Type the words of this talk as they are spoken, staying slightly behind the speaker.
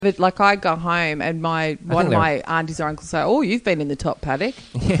But like I go home and one of my aunties or uncles say, "Oh, you've been in the top paddock."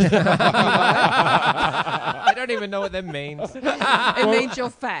 I don't even know what that means. It means you're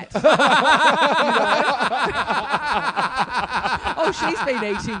fat. Oh, she's been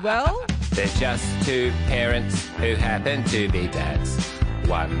eating well. They're just two parents who happen to be dads.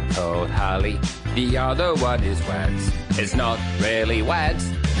 One called Harley, the other one is Wads. It's not really Wads,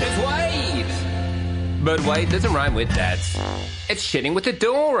 it's Wade. But Wade doesn't rhyme with dads. It's shitting with the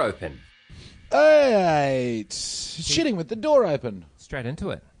door open. Hey, it's shitting with the door open. Straight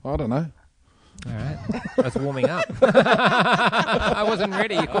into it. I don't know. All right. I was warming up. I wasn't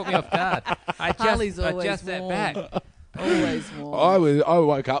ready. You caught me off guard. I just sat back. Always warm. I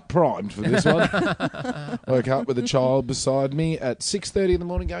woke up primed for this one. Woke up with a child beside me at 6:30 in the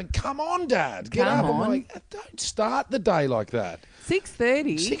morning going, "Come on, Dad, get up." I'm like, don't start the day like that.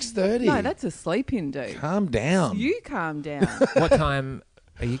 6:30? 6:30. No, that's a sleep-in, dude. Calm down. You calm down. What time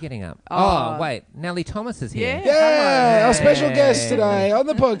are you getting up? Oh, wait. Nellie Thomas is here. Yeah, our special guest today on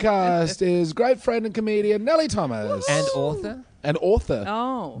the podcast is great friend and comedian Nellie Thomas. And author? An author.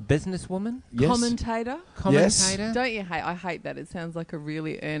 Oh. Businesswoman? Yes. Commentator? Yes. Don't you hate? I hate that. It sounds like a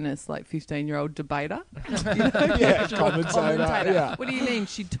really earnest, like 15-year-old debater. Yeah, commentator. Yeah. What do you mean?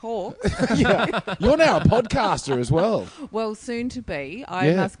 She talks. Yeah. You're now a podcaster as well. Well, soon to be.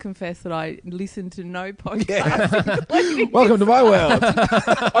 I must confess that I listen to no podcast. Yeah. Welcome to my world.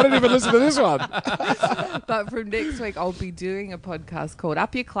 I didn't even listen to this one. But from next week, I'll be doing a podcast called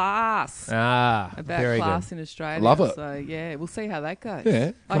Up Your Class. About About class in Australia. Love it. So, yeah, we'll see how that goes.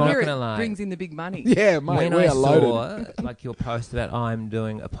 Yeah. I I'm hear not gonna it lie. brings in the big money. Yeah, mate, when we I are loaded. saw like your post about I'm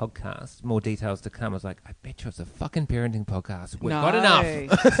doing a podcast, more details to come, I was like, I bet you it's a fucking parenting podcast. We've got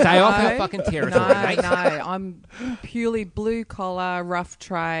enough. Stay off our fucking territory, mate. No, I'm purely blue collar, rough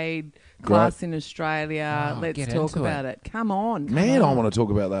trade, class in Australia. Let's get talk into about it. Come on. Man, I want to talk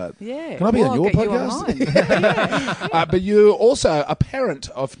about that. Yeah. Can I be on your I'll get podcast? You on mine. But you're also a parent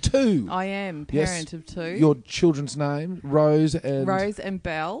of two. I am parent of two. Your children's name, Rose and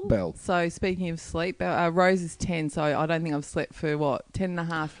Belle. Belle. So speaking of sleep, Rose is 10, so I don't think I've slept for, 10 and a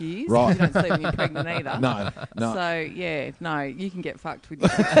half years? Right. You don't sleep when you're pregnant either. No. So, you can get fucked with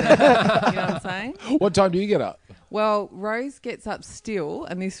your you know what I'm saying? What time do you get up? Well, Rose gets up still,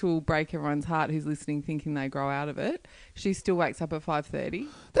 and this will break everyone's heart who's listening thinking they grow out of it. She still wakes up at 5:30.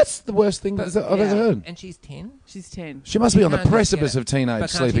 That's the worst thing I've ever heard. And she's 10? She's 10. She must be on the can't just precipice get it. of teenage But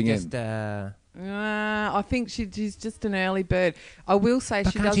can't sleeping she in. just, I think she's just an early bird. I will say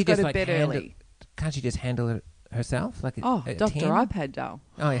but she can't does she go just, to like, bed handle early. Can't she just handle it herself? Like Dr. 10? iPad doll.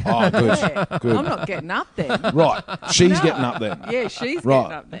 Oh, yeah. Oh, good. Yeah. Good. I'm not getting up then. Right. She's No. getting up then. Yeah, she's Right.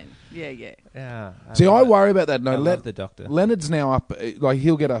 getting up then. Yeah. Yeah. See, I worry about that. No, I love the doctor. Leonard's now up, like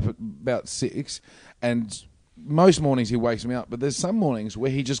he'll get up at about 6, and most mornings he wakes me up, but there's some mornings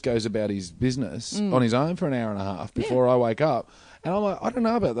where he just goes about his business on his own for an hour and a half before I wake up. And I'm like, I don't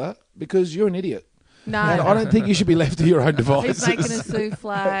know about that because you're an idiot. No. And I don't think you should be left to your own devices. He's making a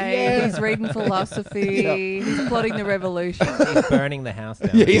souffle. He's reading philosophy. He's plotting the revolution. He's burning the house down.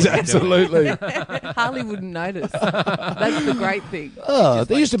 Yeah, he's What are you doing? absolutely. Harley wouldn't notice. That's the great thing. Oh, Just,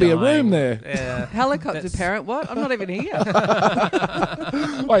 there like, used to be a dying. room there. Yeah. Helicopter parent, what? I'm not even here.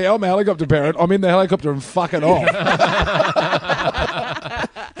 Oh, yeah, I'm a helicopter parent. I'm in the helicopter and fucking off.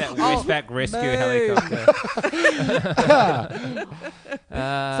 That wishback rescue no. helicopter.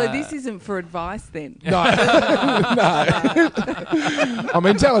 So this isn't for advice then. No. No. I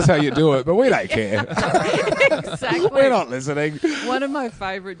mean, tell us how you do it, but we don't care. Exactly. We're not listening. One of my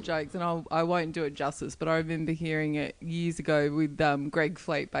favourite jokes, and I won't do it justice, but I remember hearing it years ago with Greg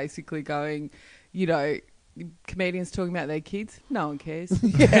Fleet basically going, comedians talking about their kids. No one cares.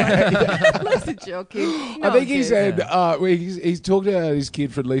 Unless it's your kid. No I think one he cares. said he's talked about his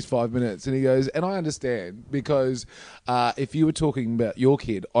kid for at least 5 minutes, and he goes, and I understand because if you were talking about your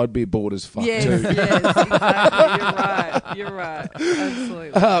kid, I'd be bored as fuck Yes, too. exactly. You're right.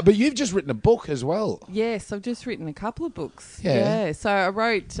 Absolutely. But you've just written a book as well. Yes, I've just written a couple of books. Yeah. So I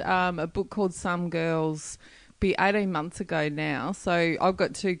wrote a book called Some Girls, be 18 months ago now. So I've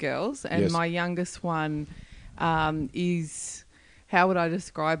got two girls, and Yes. my youngest one is, how would I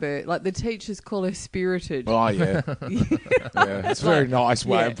describe her? Like the teachers call her spirited. Oh, yeah. Yeah. It's a very nice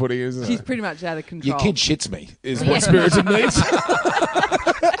way of putting it, isn't She's it? pretty much out of control. Your kid shits me, is what spirited means.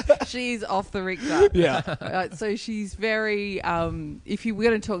 She's off the Richter. Yeah. So she's very, if you were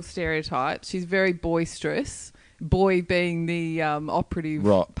going to talk stereotypes, she's very boisterous, boy being the operative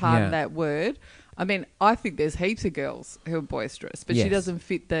part of that word. I mean, I think there's heaps of girls who are boisterous, but she doesn't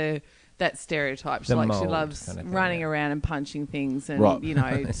fit that stereotype. She loves kind of thing, running around and punching things and,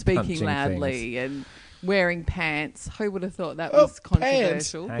 speaking Punching loudly and, wearing pants. Who would have thought that was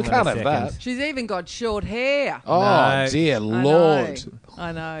controversial? We can't have that. She's even got short hair. Oh, no. Dear Lord.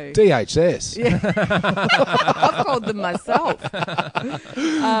 I know. DHS. Yeah. I've called them myself.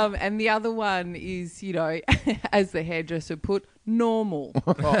 And the other one is, as the hairdresser put, normal.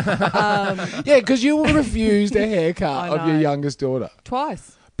 Yeah, because you refused a haircut of your youngest daughter.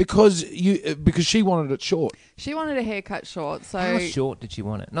 Twice. Because she wanted it short. She wanted a haircut short. So how short did she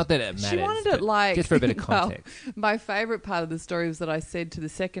want it? Not that it matters. She wanted it like... Just for a bit of context. Well, my favourite part of the story was that I said to the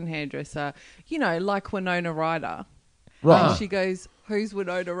second hairdresser, like Winona Ryder. Right. And she goes, who's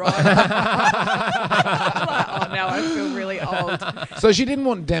Winona Ryder? I'm like, oh, now I feel really old. So she didn't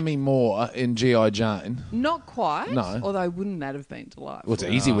want Demi Moore in G.I. Jane. Not quite. No. Although wouldn't that have been delightful? Well, it's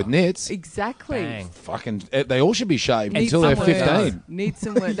easy with knits. Exactly. Bang. Fucking, they all should be shaved Need until they're some 15. words. Need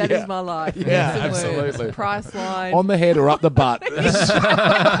some words. That is my life. Need Yeah, some words. absolutely. Priceline. On the head or up the butt. One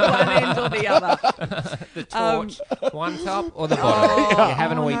end or the other. The torch, one top or the bottom. You're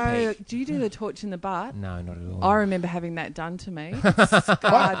having a wee peek. Do you do the torch in the butt? No, not at all. I remember having that done to me.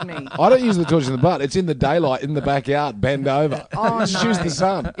 Scarred me. I don't use the torch in the butt. It's in the daylight, in the backyard, bend over. Oh, no. Choose the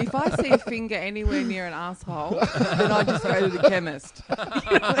sun. If I see a finger anywhere near an asshole, then I just go to the chemist.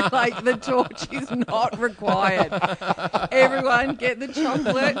 Like, the torch is not required. Everyone, get the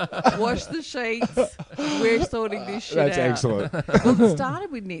chocolate, wash the sheets. We're sorting this shit That's out. excellent. Well, it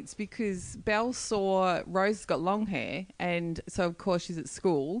started with knits because Belle saw Rose's got long hair, and so of course she's at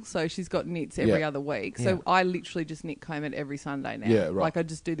school, so she's got knits every other week. So I literally just knit comb it every Sunday now. Yeah, right. Like I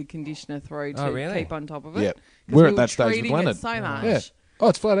just do the conditioner through to keep on top of it. Yeah, 'Cause we're at we that were stage with treating Leonard. it so much. Yeah. Oh,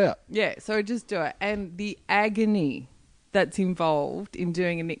 it's flat out. Yeah, so I just do it. And the agony that's involved in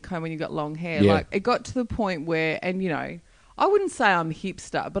doing a knit comb when you've got long hair, Yeah. like it got to the point where, and I wouldn't say I'm a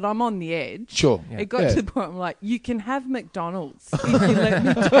hipster, but I'm on the edge. Sure. It got to the point where I'm like, you can have McDonald's if you let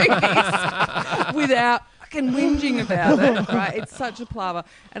me do this without fucking whinging about it, right? It's such a palaver.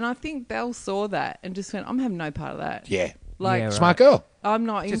 And I think Belle saw that and just went, I'm having no part of that. Yeah. Like, Yeah, right. Smart girl. I'm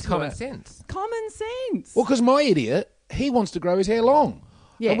not Just into common it. sense. Common sense. Well, because my idiot, he wants to grow his hair long.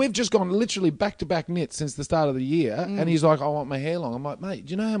 Yeah. And we've just gone literally back-to-back knits since the start of the year, and he's like, I want my hair long. I'm like, mate,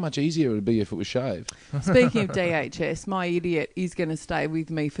 do you know how much easier it would be if it was shaved? Speaking of DHS, my idiot is going to stay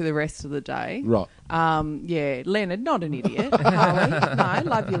with me for the rest of the day. Right. Yeah, Leonard, not an idiot. Harley, no,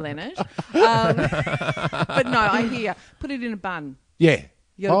 love you, Leonard. But no, I hear, put it in a bun. Yeah.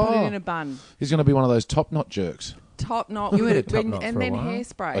 You got to put it in a bun. He's going to be one of those top knot jerks. Top knot. You with had a it, top knot and for a then while.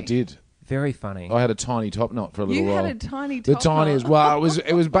 hairspray. I did. Very funny. I had a tiny top knot for a little You while. had a tiny The top tiniest. knot. Well,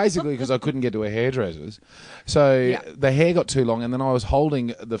 it was basically because I couldn't get to a hairdresser's, so the hair got too long, and then I was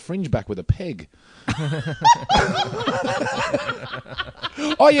holding the fringe back with a peg.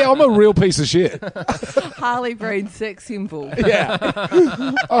 Oh yeah, I'm a real piece of shit. Harley Breen sex symbol. Yeah.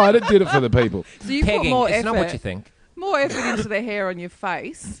 Oh, I did it for the people. So you put Pegging. more It's effort. not what you think. More effort into the hair on your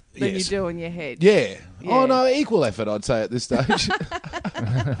face than Yes. you do on your head. Yeah. Yeah. Oh no, equal effort, I'd say at this stage.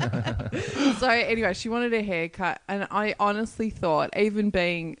 So anyway, she wanted a haircut, and I honestly thought, even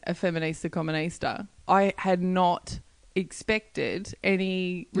being a feminista communista, I had not expected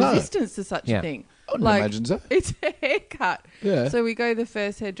any resistance to such a thing. I wouldn't imagine so. It's a haircut. Yeah. So we go to the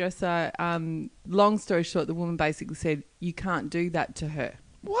first hairdresser. Long story short, the woman basically said, you can't do that to her.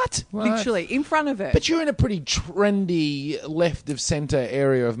 What? Literally, in front of her. But you're in a pretty trendy left of centre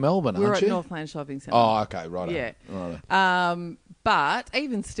area of Melbourne, We're aren't at you? Northland Shopping Centre. Oh, okay, right. Yeah. Right. But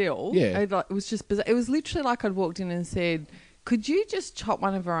even still, Yeah. it was just bizarre. It was literally like I'd walked in and said, could you just chop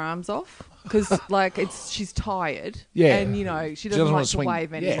one of her arms off? Because she's tired, Yeah. and she doesn't wanna like to swing.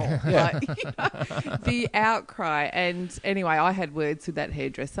 wave anymore. Yeah. Like, the outcry, and anyway, I had words with that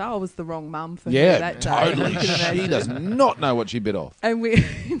hairdresser. I was the wrong mum for her Yeah, that day. totally. You can She imagine. does not know what she bit off. And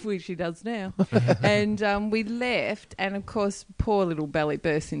which she does now. And we left, and of course, poor little Belly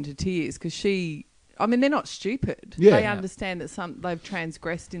burst into tears because they're not stupid. Yeah. They understand that they've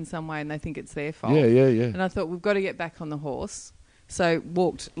transgressed in some way, and they think it's their fault. Yeah. And I thought, we've got to get back on the horse. So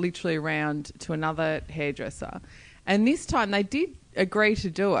walked literally around to another hairdresser. And this time they did agree to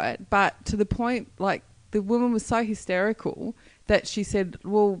do it, but to the point, like, the woman was so hysterical that she said,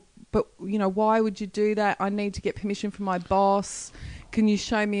 well, but, why would you do that? I need to get permission from my boss. Can you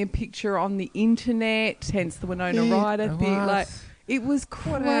show me a picture on the internet? Hence the Winona Ryder thing. What? Like, it was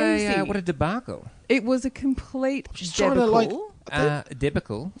crazy. What a debacle. It was a complete She's trying to, debacle.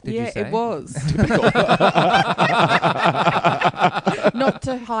 Debacle, did you say? It was. Not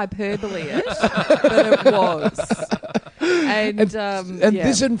to hyperbole it, but it was. And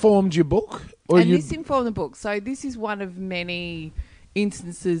this informed your book? This informed the book. So this is one of many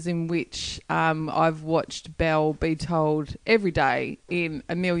instances in which I've watched Belle be told every day in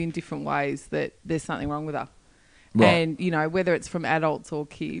a million different ways that there's something wrong with her. Right. And, you know, whether it's from adults or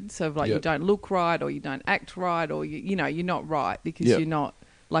kids, so like you don't look right or you don't act right or, you know, you're not right because you're not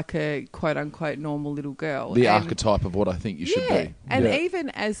like a quote-unquote normal little girl. The archetype of what I think you should be. And even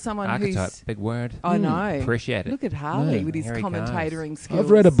as someone archetype, big word. I know. Appreciate it. Look at Harley with his commentating skills. I've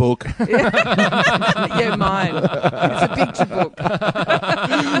read a book. Yeah, mine. It's a picture book.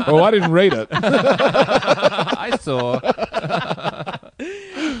 Oh, I didn't read it. I saw.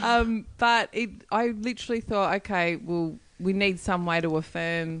 But I literally thought, okay, well, we need some way to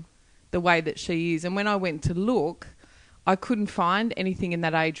affirm the way that she is. And when I went to look, I couldn't find anything in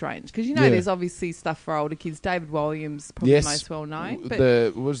that age range because there's obviously stuff for older kids. David Williams, probably most well known. But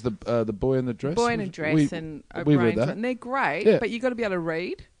the Boy in the Dress? Boy in a Dress and O'Brien's, and they're great. But you got to be able to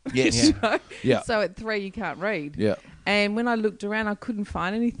read. Yes. So at 3 you can't read. Yeah. And when I looked around, I couldn't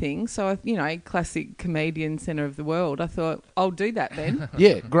find anything. So, classic comedian centre of the world. I thought, I'll do that then.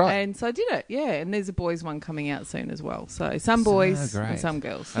 Yeah, great. And so I did it, And there's a boys one coming out soon as well. So some boys and some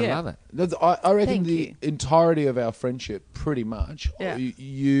girls. I love it. I reckon the entirety of our friendship, pretty much,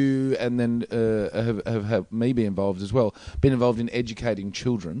 you and then have me be involved as well, been involved in educating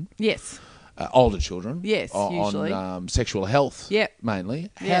children. Yes. Older children, usually on sexual health, mainly.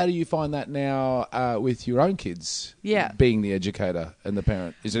 How do you find that now with your own kids? Being the educator and the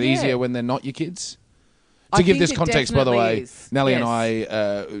parent, is it easier when they're not your kids? To give this context, by the way, Nellie and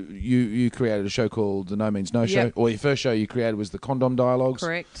I, you created a show called The No Means No Show, or your first show you created was the Condom Dialogues.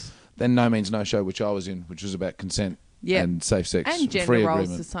 Correct. Then No Means No Show, which I was in, which was about consent. And safe sex, and gender free roles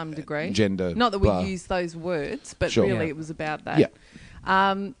agreement, to some degree. Gender, not that we use those words, but really it was about that. Yeah.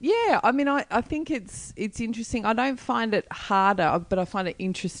 I mean, I think it's interesting. I don't find it harder, but I find it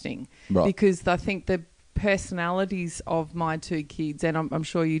interesting because I think the personalities of my two kids, and I'm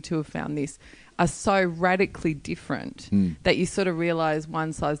sure you two have found this, are so radically different that you sort of realise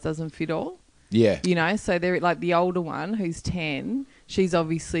one size doesn't fit all. Yeah. So they're like the older one who's 10, she's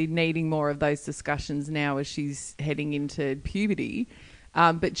obviously needing more of those discussions now as she's heading into puberty,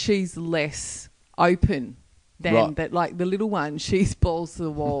 but she's less open than that. Like the little one, she's balls to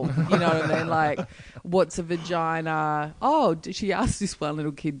the wall. You know what I mean? Like, what's a vagina? Oh, she asked this one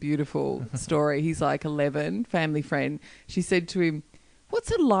little kid, beautiful story. He's like 11, family friend. She said to him,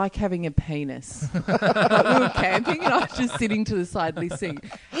 "What's it like having a penis?" Like we were camping and I was just sitting to the side listening.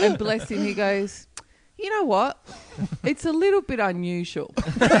 And bless him, he goes, "You know what? It's a little bit unusual."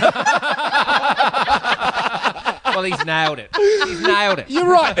 Well, he's nailed it. He's nailed it.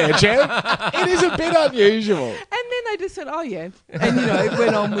 You're right there, Jeff. It is a bit unusual. And then they just said, "Oh, yeah." And, it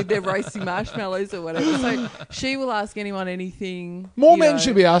went on with their roasting marshmallows or whatever. So she will ask anyone anything. More men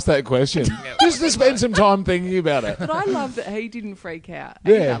should be asked that question. Just to spend some time thinking about it. But I love that he didn't freak out.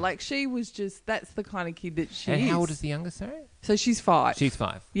 Yeah. Like, she was just, that's the kind of kid that she is. And how old is the youngest, sorry? So she's 5. She's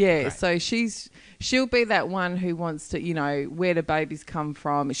 5. Yeah, right. So she'll be that one who wants to, where do babies come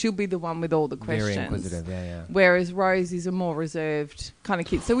from? She'll be the one with all the questions. Very inquisitive, yeah. Whereas Rose is a more reserved kind of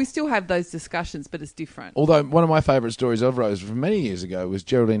kid. So we still have those discussions, but it's different. Although one of my favourite stories of Rose from many years ago was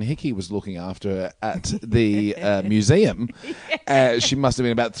Geraldine Hickey was looking after her at the museum. She must have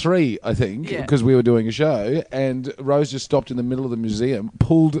been about 3, I think, because we were doing a show, and Rose just stopped in the middle of the museum,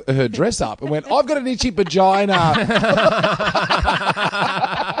 pulled her dress up and went, "I've got an itchy vagina."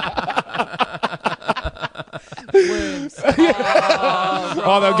 Worms.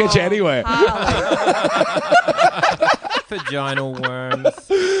 Oh, they'll get you anywhere. Vaginal worms. And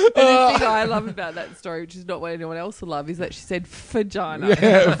the thing I love about that story, which is not what anyone else will love, is that she said vagina.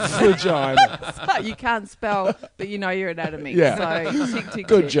 Yeah, vagina. So you can't spell, but you know your anatomy. Yeah. So tick, tick,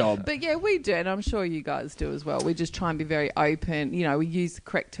 good tick. job. But yeah, we do, and I'm sure you guys do as well. We just try and be very open. We use the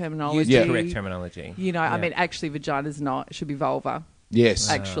correct terminology. Use the correct terminology. I mean, actually, vagina's not. It should be vulva. Yes.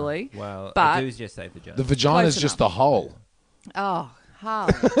 Actually. Well, but I do just say vagina. The vagina's just the hole. Oh,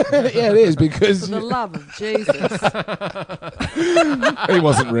 Harley. Yeah, it is, because... For the love of Jesus. He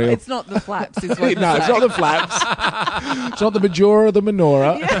wasn't real. It's not the flaps, is what No, it's not the flaps. It's not the majora or the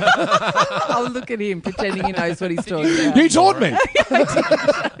menorah. Yeah. Oh, look at him pretending he knows what he's talking about. You taught me.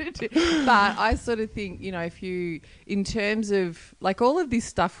 But I sort of think, if you, in terms of, like, all of this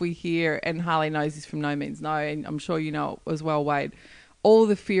stuff we hear, and Harley knows this from No Means No, and I'm sure you know it as well, Wade, all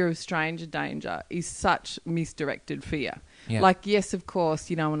the fear of stranger danger is such misdirected fear. Yeah. Like, yes, of course,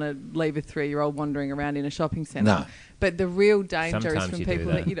 you don't want to leave a 3-year-old wandering around in a shopping centre. No. But the real danger sometimes is from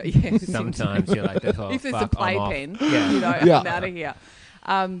people that, sometimes you're like, if there's a playpen, I'm out of here.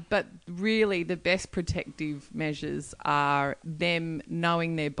 But really, the best protective measures are them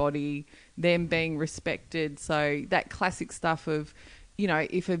knowing their body, them being respected. So that classic stuff of, you know,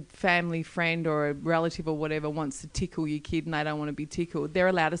 if a family friend or a relative or whatever wants to tickle your kid and they don't want to be tickled, they're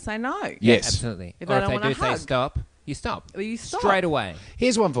allowed to say no. Yes. Absolutely. If Or they if don't they want do a hug. say stop, you stop. Well, you stop. Straight away.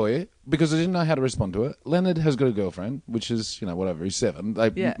 Here's one for you, because I didn't know how to respond to it. Leonard has got a girlfriend, which is, you know, whatever, he's 7.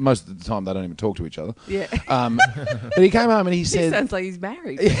 Yeah. Most of the time, they don't even talk to each other. Yeah. But he came home and he He said, sounds like he's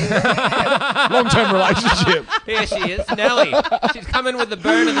married. long-term relationship. Here she is, Nelly. She's coming with the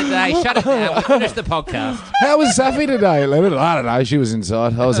burn of the day. Shut it down. We'll finish the podcast. How was Safi today, Leonard? I don't know. She was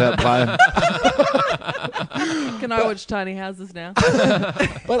inside. I was out playing. Can I watch tiny houses now?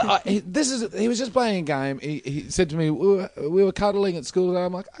 But he was just playing a game. He said to me, we were cuddling at school, and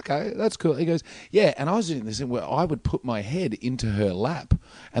I'm like, okay, that's cool. He goes, yeah, and I was doing this thing where I would put my head into her lap,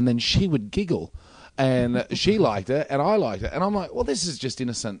 and then she would giggle. And she liked it, and I liked it. And I'm like, well, this is just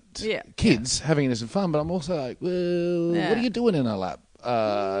innocent kids having innocent fun. But I'm also like, well, what are you doing in her lap?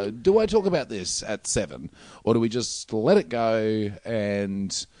 Do I talk about this at 7? Or do we just let it go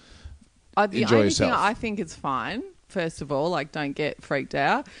and The enjoy only yourself? thing I think it's fine, first of all, like don't get freaked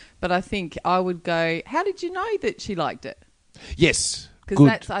out. But I think I would go, how did you know that she liked it? Yes. Because Good.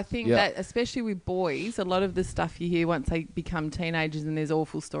 that's, I think that, especially with boys, a lot of the stuff you hear once they become teenagers, and there's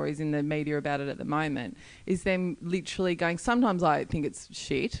awful stories in the media about it at the moment, is them literally going, sometimes I think it's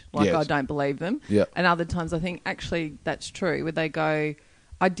shit, like Yes. I don't believe them. Yeah. And other times I think, actually, that's true, where they go,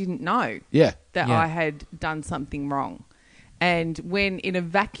 I didn't know Yeah. that Yeah. I had done something wrong. And when in a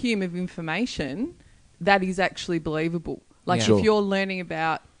vacuum of information, that is actually believable. Like Yeah. Sure. if you're learning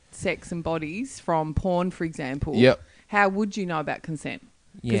about sex and bodies from porn, for example, Yep. how would you know about consent?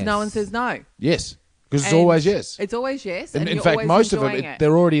 Because Yes. no one says no. Yes. Because it's And always yes. It's always yes. And And in you're fact, always most of them, enjoying it.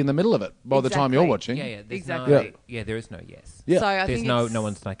 they're already in the middle of it by the time you're Exactly. watching. Yeah, yeah. There's Exactly. No, yeah, there is no yes. Yeah. So I There's think no it's,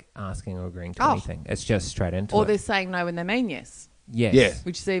 one's like asking or agreeing to Oh. anything. It's just straight into or it. they're saying no when they mean yes, Yes. Yeah.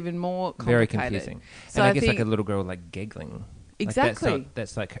 which is even more Very complicated. confusing. So And I I guess think like a little girl like giggling. Exactly. Like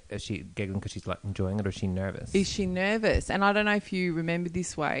that's like, is she giggling because she's like enjoying it, or is she nervous? is she nervous? And I don't know if you remember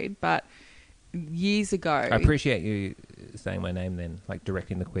this, Wade, but years ago, I appreciate you saying my name then, like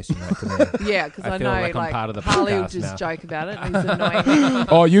directing the question right to me. yeah, because I I feel know like I'm part of the Harley will podcast just now. joke about it. And he's annoying.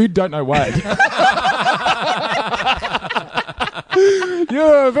 Oh, you don't know Wade.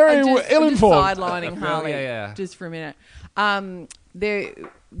 You're very I'm just ill-informed. sidelining Harley yeah. just for a minute.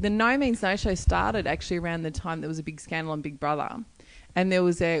 The No Means No show started actually around the time there was a big scandal on Big Brother, and there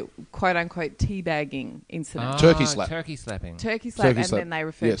was a quote-unquote teabagging incident. Turkey slap. Turkey slapping. Turkey slap, Turkey and slap. then they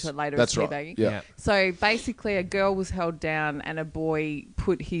referred Yes, to it later that's as right. teabagging. Yeah. So basically, a girl was held down, and a boy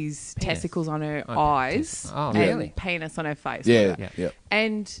put his Penis. testicles on her Oh, eyes Oh, and really? penis on her face. Yeah, whatever. yeah.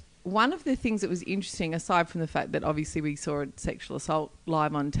 And one of the things that was interesting, aside from the fact that obviously we saw a sexual assault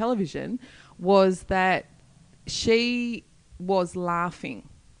live on television, was that she was laughing.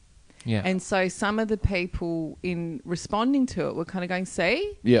 Yeah. And so some of the people in responding to it were kind of going,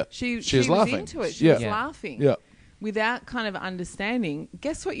 see? Yeah. She She was was laughing. into it. She Yeah. was Yeah. laughing. Yeah. Without kind of understanding,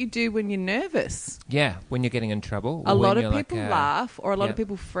 guess what you do when you're nervous? Yeah, when you're getting in trouble. A or when lot of you're people like, laugh or a lot of yeah.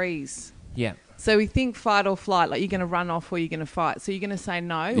 people freeze. Yeah. So we think fight or flight, like you're going to run off or you're going to fight. So you're going to say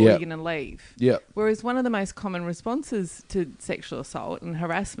no or Yeah. you're going to leave. Yeah. Whereas one of the most common responses to sexual assault and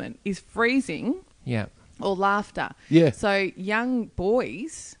harassment is freezing Yeah. or laughter. Yeah. So young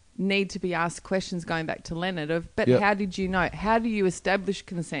boys need to be asked questions, going back to Leonard, but Yeah. how did you know? How do you establish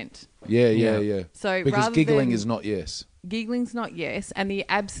consent? Yeah. So Because rather giggling than- is not yes. Giggling's not yes, and the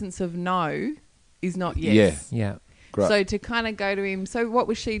absence of no is not yes. Yeah. Great. So to kind of go to him, so what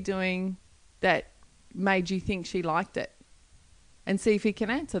was she doing that made you think she liked it? And see if he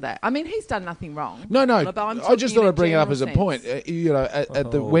can answer that. I mean, he's done nothing wrong. No. But I'm I just talking thought in I'd bring it up general as a sense. point.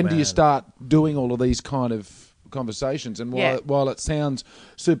 Oh, When do you man. start doing all of these kind of conversations? And Yeah. while it sounds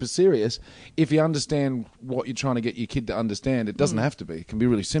super serious, if you understand what you're trying to get your kid to understand, it doesn't have to be. It can be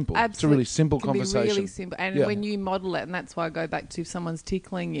really simple. Absolutely. It's a really simple It can conversation. Be really simple. And Yeah. when you model it, and that's why I go back to if someone's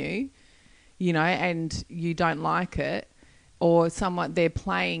tickling you, you know, and you don't like it, or someone they're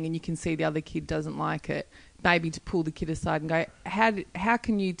playing and you can see the other kid doesn't like it, maybe to pull the kid aside and go, how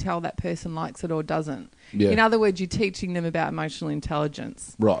can you tell that person likes it or doesn't? Yeah. In other words, you're teaching them about emotional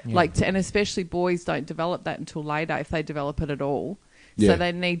intelligence. Right. Yeah. And especially boys don't develop that until later, if they develop it at all. Yeah. So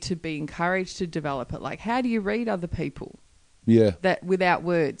they need to be encouraged to develop it. Like, how do you read other people Yeah. that without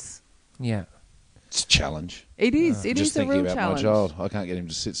words? Yeah. It's a challenge. It is. It Just is a thinking real about challenge. my child. I can't get him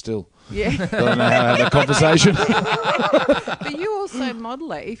to sit still. Yeah. I don't know how to have a conversation. But you also model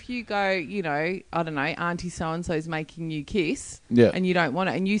it. If you go, you know, I don't know, Auntie so-and-so is making you kiss Yeah. and you don't want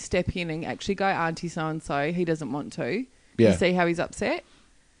it, and you step in and actually go, Auntie so-and-so, he doesn't want to. Yeah. You see how he's upset?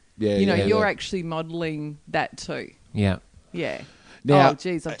 Yeah. You know, yeah, you're yeah. actually modelling that too. Yeah. Yeah. Now,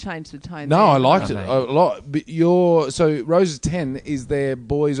 geez, I've changed the tone. No, there. I liked it Okay. a lot. But so Rose is 10. Is there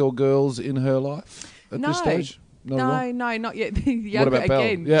boys or girls in her life at this stage? Not at all? No, not yet. The younger, about Belle?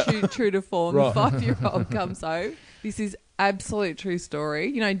 again, Yeah. true to form, Right. the 5-year-old comes home. This is absolute true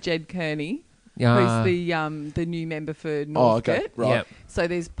story. You know Jed Kearney, Yeah. who's the new member for Oh, Northcote. okay. Right. Yep. So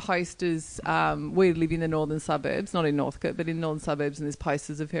there's posters. We live in the northern suburbs, not in Northcote, but in northern suburbs, and there's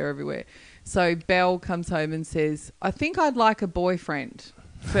posters of her everywhere. So Belle comes home and says, "I think I'd like a boyfriend."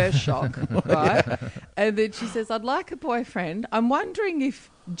 First shock, right? And then she says, "I'd like a boyfriend. I'm wondering if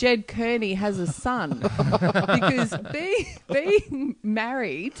Jed Kearney has a son because being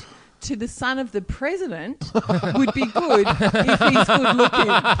married to the son of the president would be good if he's good looking."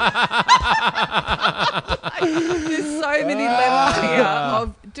 There's so many levels here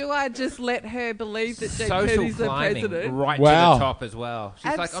of, do I just let her believe that Jed Social Kearney's the climbing president? right Wow. to the top as well.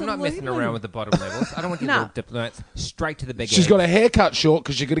 She's like, I'm not messing Absolutely. around with the bottom levels. I don't want these No. little diplomats. Straight to the big She's egg. got her hair cut short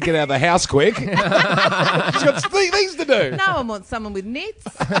because she's got to get out of the house quick. She's got things to do. No one wants someone with nits.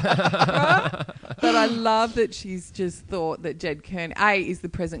 Right? But I love that she's just thought that Jed Kearney, is the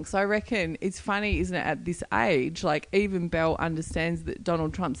president. So I reckon it's funny, isn't it, at this age, like even Belle understands that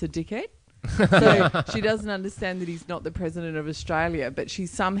Donald Trump's a dickhead. So she doesn't understand that he's not the president of Australia, but she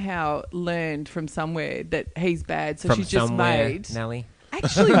somehow learned from somewhere that he's bad. So from she's just somewhere, made... Nelly.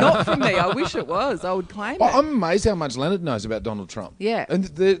 Actually, not from me. I wish it was. I would claim Well, it. I'm amazed how much Leonard knows about Donald Trump. Yeah. And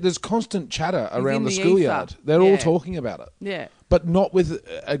there's constant chatter around in the the schoolyard. ether. They're all Yeah. talking about it. Yeah. But not with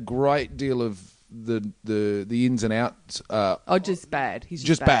a great deal of the ins and outs. Just bad. He's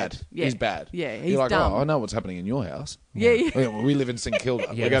Just bad. Yeah. He's bad. Yeah, he's You're like, dumb. oh, I know what's happening in your house. Yeah, yeah. Well, we live in St Kilda.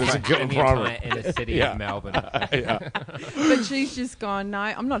 Yeah, we go to that's St right. Kilda In the Primary. entire inner city Yeah. of Melbourne. But she's just gone, no,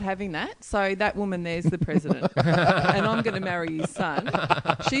 I'm not having that. So that woman there's the president. And I'm going to marry his son.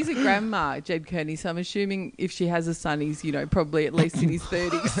 She's a grandma, Jed Kearney. So I'm assuming if she has a son, he's, probably at least in his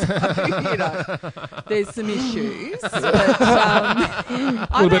 30s. So, there's some issues. But, A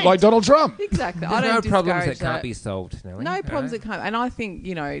little bit like Donald Trump. Exactly. There's I don't no problems that discourage can't be solved, Nelly. No problems that can't. And I think,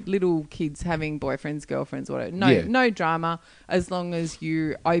 little kids having boyfriends, girlfriends, whatever. No drama, as long as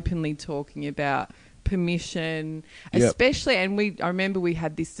you're openly talking about permission, Yep. especially, and I remember we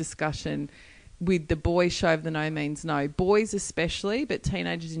had this discussion with the boys show of the No Means No. Boys especially, but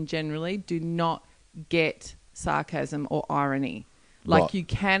teenagers in generally, do not get sarcasm or irony. Like Right. you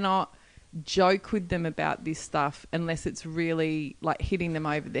cannot joke with them about this stuff unless it's really like hitting them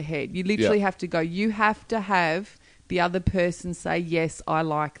over the head. You literally Yep. have to go, you have to have the other person say, yes, I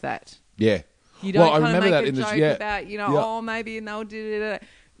like that. Yeah. You don't Well, I kind of remember make that a in the- joke yeah. about, Yeah. oh, maybe, and they'll do it.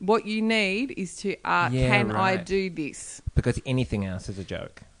 What you need is to, Yeah, can I right. do this? Because anything else is a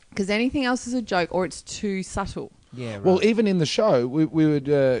joke. Because anything else is a joke or it's too subtle. Yeah, right. Well, even in the show, we would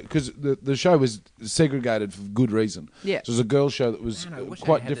because the show was segregated for good reason. Yeah. So it was a girls' show that was Man, I wish I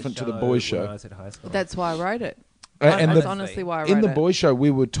quite had the different to the show boys' when I show. was at high school. That's why I wrote it. And That's the- honestly why I wrote in the it. boys' show,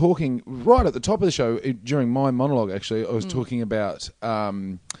 we were talking right at the top of the show during my monologue. Actually, I was talking about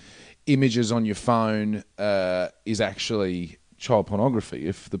images on your phone is actually child pornography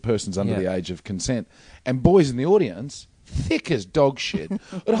if the person's under the age of consent, and boys in the audience, thick as dog shit,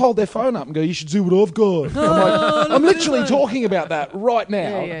 would hold their phone up and go, "You should see what I've got." I'm literally talking about that right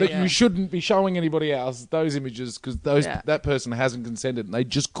now. Yeah, that yeah. you shouldn't be showing anybody else those images because Yeah. that person hasn't consented, and they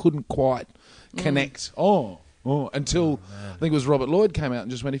just couldn't quite connect. Until I think it was Robert Lloyd came out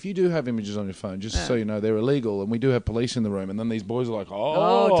and just went, if you do have images on your phone, just so you know, they're illegal, and we do have police in the room. And then these boys are like,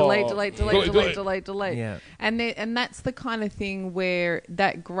 delete. Yeah. And that's the kind of thing where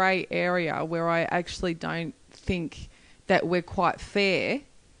that grey area where I actually don't think that we're quite fair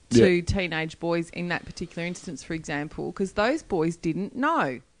to teenage boys in that particular instance, for example, because those boys didn't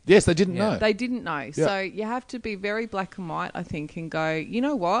know. Yes, they didn't Yeah. know. They didn't know. Yeah. So you have to be very black and white, I think, and go, you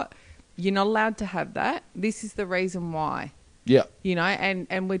know what? You're not allowed to have that. This is the reason why. Yeah.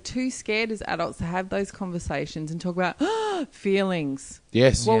 And we're too scared as adults to have those conversations and talk about feelings.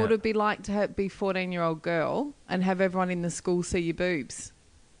 Yes. What Yeah. would it be like to be 14-year-old girl and have everyone in the school see your boobs?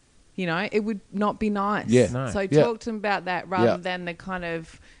 It would not be nice. Yeah. No. So Yeah. talk to them about that rather Yeah. than the kind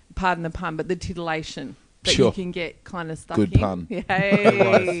of, pardon the pun, but the titillation that Sure. you can get kind of stuck Good in. pun.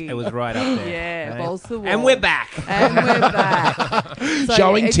 Hey. It was right up there. Yeah, right? balls to the wall. And we're back. And we're back. So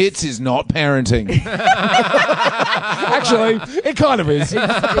Showing it's- tits is not parenting. Actually, it kind of is. It's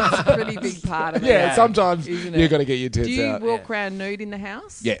a pretty big part of it. Yeah, sometimes Isn't you've it? got to get your tits Do you out. walk around nude in the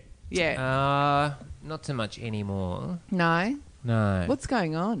house? Yeah. Yeah. Not so much anymore. No? No. What's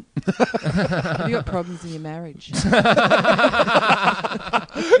going on? Have you got problems in your marriage?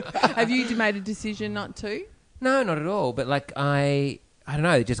 Have you made a decision not to? No, not at all. But like I I don't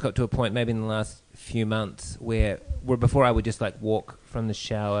know. It just got to a point maybe in the last few months where before I would just like walk from the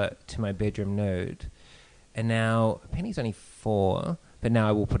shower to my bedroom nude, and now Penny's only 4, but now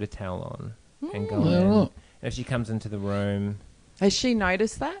I will put a towel on and go in. And if she comes into the room, has she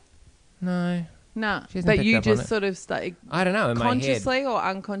noticed that? No. No, but you just sort of I don't know, in consciously my head, or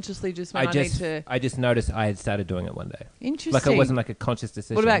unconsciously just when I just noticed I had started doing it one day. Interesting. Like it wasn't like a conscious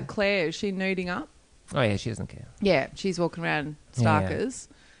decision. What about Claire? Is she nuding up? Oh yeah, she doesn't care. Yeah, she's walking around starkers.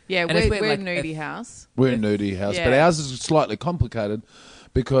 Yeah, we're like a nudie house. We're a nudie house, but ours is slightly complicated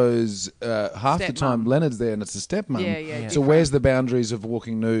because half the time Leonard's there and it's a stepmom. Yeah. So where's the boundaries of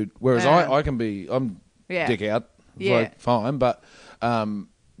walking nude? Whereas I'm dick out, like fine, but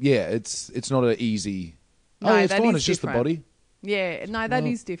it's not an easy. No, it's fine. It's different. just the body. Yeah, no, that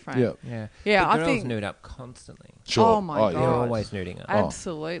is different. Yeah. Yeah, but I girls think nude up constantly. Sure. Oh my god, they're always nuding up.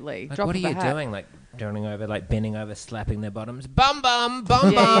 Absolutely. Like, Drop what are of the you hat. doing? Like turning over, like bending over, slapping their bottoms, bum, and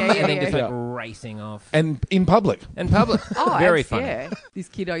then just like racing off. And in public. Oh, very funny. Yeah. This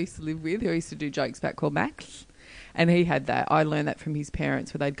kid I used to live with, who I used to do jokes about, called Max. And he had that. I learned that from his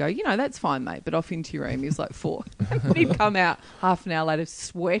parents, where they'd go, that's fine, mate, but off into your room. He was like 4. And he'd come out half an hour later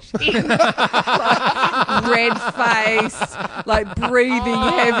sweating, like red face, like breathing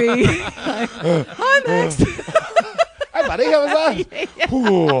heavy. Like, hi, Max. Hey, buddy, how was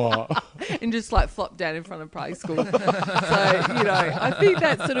that? And just like flop down in front of Prague school. So, I think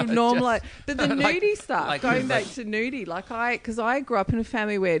that's sort of normal. But the nudie stuff, going back to nudie, because I grew up in a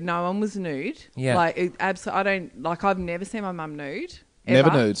family where no one was nude. Yeah. I've never seen my mum nude. Never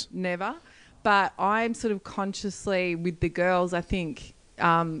ever. nudes. Never. But I'm sort of consciously with the girls, I think,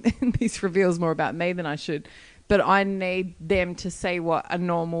 this reveals more about me than I should, but I need them to see what a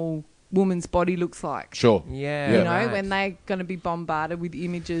normal woman's body looks like. Sure. Yeah. When they're going to be bombarded with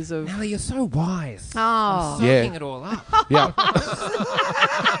images of... Nelly, you're so wise. Oh. I'm soaking it all up. Yeah.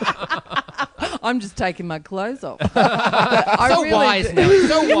 I'm just taking my clothes off. Wise, Nelly.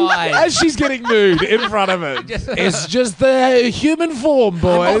 So wise. As she's getting nude in front of her. It's just the human form,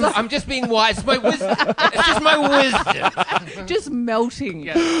 boys. I'm just being wise. It's my wisdom. It's just my wisdom. Just melting.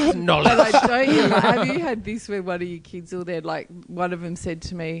 Knowledge. But have you had this where one of your kids or one of them said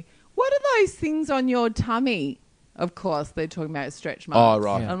to me, what are those things on your tummy? Of course, they're talking about stretch marks. Oh,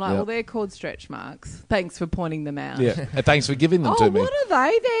 right. I'm like, well, they're called stretch marks. Thanks for pointing them out. Yeah. Thanks for giving them to me. What are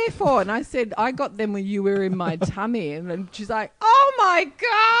they there for? And I said, I got them when you were in my tummy. And then she's like, oh, my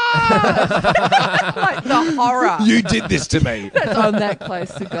God. Like the horror. You did this to me. I'm that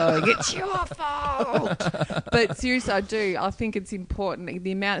close to going, it's your fault. But seriously, I do. I think it's important,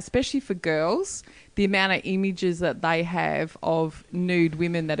 the amount, especially for girls, the amount of images that they have of nude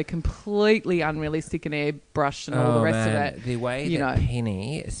women that are completely unrealistic and airbrushed and all the rest of it. The way that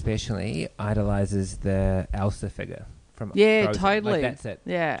Penny especially idolizes the Elsa figure from Frozen. Totally. Like that's it.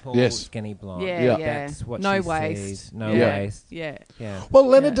 Yeah. Tall, skinny blonde. Yeah. That's what no she waist. sees. No waist. Yeah. Well,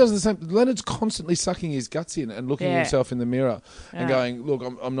 Leonard does the same. Leonard's constantly sucking his guts in and looking at himself in the mirror and going, look,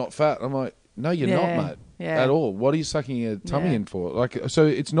 I'm not fat. I'm like, no, you're not, mate. At all. What are you sucking your tummy in for? So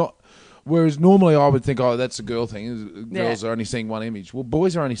it's not... Whereas normally I would think, that's a girl thing. Girls are only seeing one image. Well,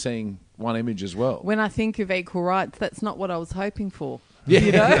 boys are only seeing one image as well. When I think of equal rights, that's not what I was hoping for.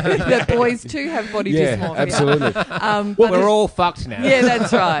 Yeah. That boys too have body dysmorphia. Absolutely. Well, we're all fucked now. Yeah,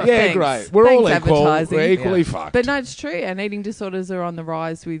 that's right. Yeah, great. We're all equal. Advertising. We're equally fucked. But no, it's true. And eating disorders are on the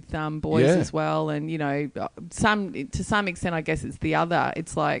rise with boys as well. And, to some extent, I guess it's the other.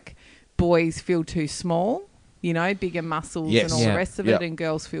 It's like boys feel too small. Bigger muscles and all the rest of it, and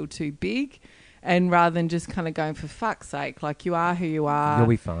girls feel too big. And rather than just kind of going, for fuck's sake, like, you are who you are. You'll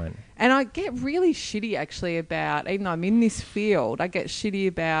be fine. And I get really shitty, actually, about, even though I'm in this field, I get shitty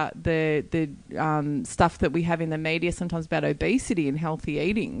about the stuff that we have in the media sometimes about obesity and healthy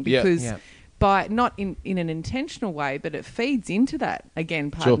eating. Because by not in an intentional way, but it feeds into that. Again,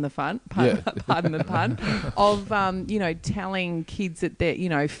 pardon the pun, of telling kids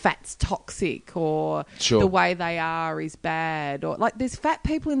that fat's toxic or the way they are is bad, or like there's fat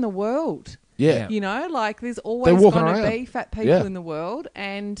people in the world. Yeah. There's always going to be fat people in the world,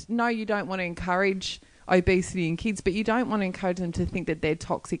 and no, you don't want to encourage obesity in kids, but you don't want to encourage them to think that they're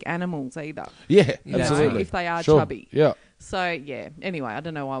toxic animals either. Yeah, absolutely. If they are chubby. Yeah. So, anyway, I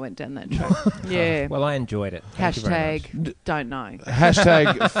don't know why I went down that track. Yeah. Well, I enjoyed it. Hashtag don't know.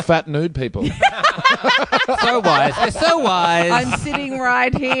 Hashtag fat nude people. So wise. They're so wise. I'm sitting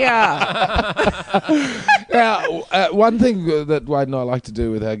right here. Now, one thing that Wade and I like to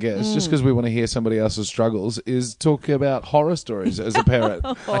do with our guests, just because we want to hear somebody else's struggles, is talk about horror stories as a parent.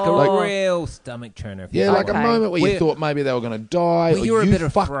 Like a real stomach churner. Yeah, like a moment where you thought maybe they were going to die, well, or you were a bit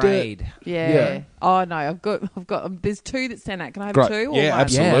fucked afraid. Yeah. Oh no, I've got. There's two that stand out. Can I have Great. two? Or Yeah, one?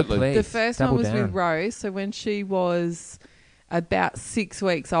 absolutely. Yeah, please. The first Double one was down. with Rose. So when she was about 6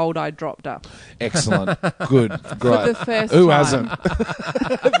 weeks old, I dropped her. Excellent. Good. Great. For the first Who time. hasn't?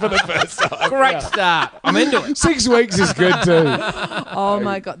 For the first time. Great start. I'm into it. 6 weeks is good too. Oh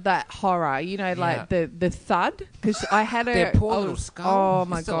my god, that horror! You know, like the thud because I had her. Their poor little skull. Oh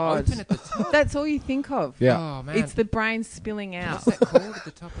my It's still god, open at the top. that's all you think of. Yeah. Oh man. It's the brain spilling out. What's that called at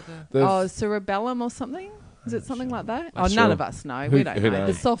the top of the? Oh, cerebellum or something? Is it something like that? Not Oh, none sure. of us know. Who We don't know. knows?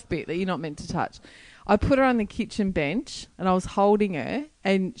 The soft bit that you're not meant to touch. I put her on the kitchen bench and I was holding her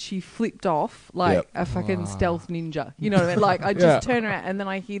and she flipped off like a fucking stealth ninja. You know what I mean? Like I just turn around and then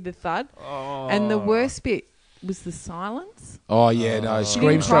I hear the thud. Oh. And the worst bit was the silence. Oh, yeah, no. Scream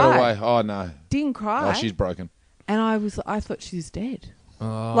didn't straight cry. away. Oh, no. Didn't cry. Oh, she's broken. And I thought she was dead.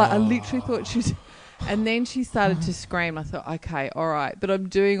 Oh. Like I literally thought she was. And then she started to scream. I thought, okay, all right. But I'm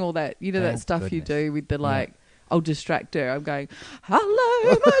doing all that, you know, that Thank stuff you goodness. do with the like, I'll distract her. I'm going,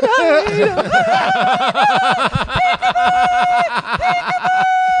 hello, my darling.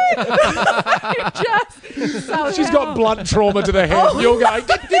 Just so She's got blunt trauma to the head. Oh. And you're going,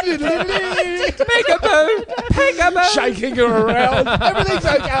 Peekaboo. shaking her around. Everything's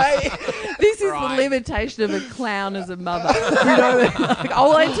okay. This is the limitation of a clown as a mother. You know, like,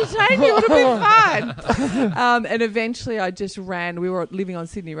 I'll entertain you. It'll be fun. And eventually I just ran. We were living on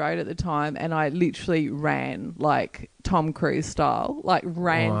Sydney Road at the time, and I literally ran like Tom Cruise style, like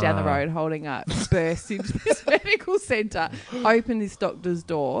ran down the road holding up, burst into this medical centre, opened this doctor's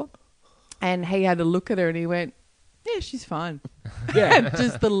door, and he had a look at her and he went, yeah, she's fine. Yeah.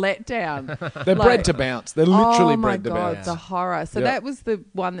 Just the letdown. They're bred to bounce. They're literally oh my bred to God, bounce. the horror. So Yep. that was the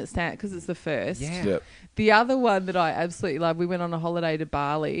one that stands because it's the first. Yeah. Yep. The other one that I absolutely love, we went on a holiday to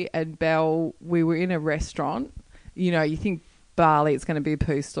Bali and we were in a restaurant. You know, you think Bali, it's going to be a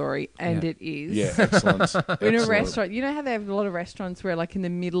poo story, and it is. Yeah, excellent. We're in a Excellent. restaurant. You know how they have a lot of restaurants where, like, in the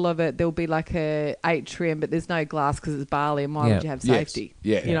middle of it, there'll be like a atrium, but there's no glass because it's Bali, and why would you have Yes. safety?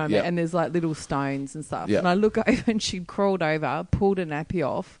 Yeah, you know what I mean? yeah. And there's like little stones and stuff. Yeah. And I look over, and she'd crawled over, pulled a nappy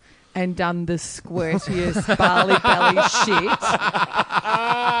off, and done the squirtiest Bali belly shit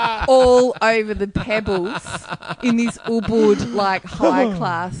all over the pebbles in this Ubud, like, high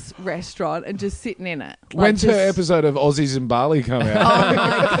class restaurant, and just sitting in it. Like, When's her just- episode of Aussies in Bali come out? Oh my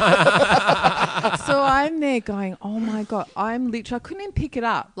God. So I'm there going, oh my God, I couldn't even pick it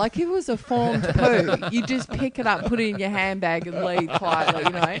up. Like if it was a formed poo, you just pick it up, put it in your handbag and leave quietly, you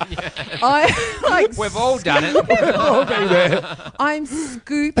know. We've all done it. I'll be there. I'm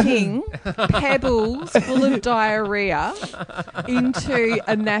scooping pebbles full of diarrhea into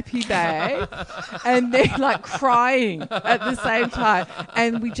a nappy bag and they're like crying at the same time.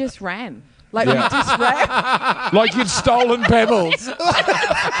 And we just ran. Like we just ran. Like you'd stolen pebbles.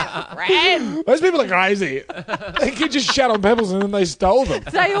 Ran. Those people are crazy. They could just shut on pebbles and then they stole them.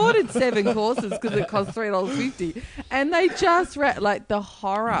 They ordered 7 courses because it cost $3.50, and they just like the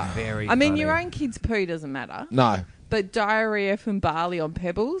horror. Very I mean, funny. your own kid's poo doesn't matter, No. but diarrhea from Bali on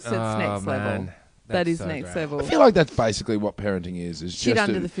pebbles, it's Oh, next level. man. That That's is so next great. level. I feel like that's basically what parenting is Shit just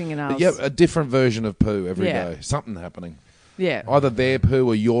under the fingernails. Yeah, a different version of poo every day. Yeah. Something happening. Yeah, Either their poo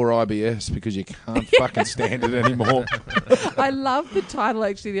or your IBS because you can't fucking stand it anymore. I love the title.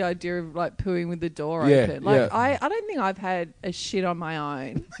 Actually, the idea of like pooing with the door Yeah, open. Like yeah. I don't think I've had a shit on my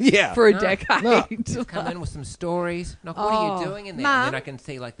own Yeah. for a No. decade. No. Come in with some stories. Like, what are you Oh, doing in there? Mum. And then I can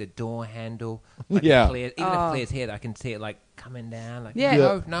see like the door handle. Like Yeah. Claire, even if Claire's here, I can see it like coming down. Like, Yeah.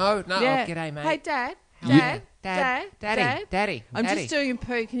 no, oh, Yeah. g'day, mate. Hey, Dad. Yeah. Daddy. I'm just doing a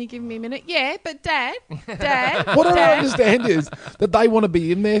poo. Can you give me a minute? Yeah, but Dad. What I don't understand is that they want to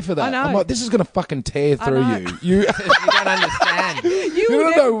be in there for that. I know. I'm like, this is going to fucking tear I through know. you. You, You don't understand. You don't will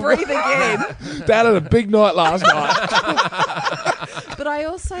never know. breathe again. Dad had a big night last night. But I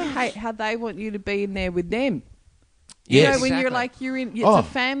also hate how they want you to be in there with them. You Yes. know, when you're Exactly. like you're in, it's Oh. a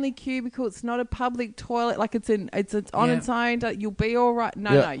family cubicle. It's not a public toilet. Like it's on Yeah. its own. You'll be all right.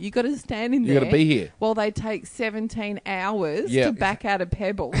 No, Yeah. no, you got to stand in You there. gotta be here. while they take 17 hours Yeah. to back out a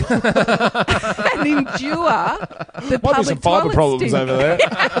pebble and endure the Might be public some fibre toilet problems stink. over there.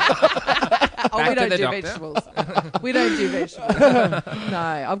 Oh, we Back to don't the do doctor. vegetables. We don't do vegetables. No,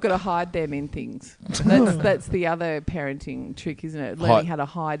 I've got to hide them in things. That's the other parenting trick, isn't it? Learning how to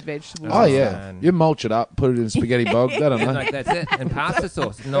hide vegetables. Oh, Oh, yeah. man. You mulch it up, put it in spaghetti bog. I don't know. Like that's it. And pasta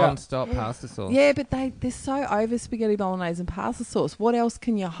sauce, non-stop pasta sauce. Yeah, but they're so over spaghetti bolognese and pasta sauce. What else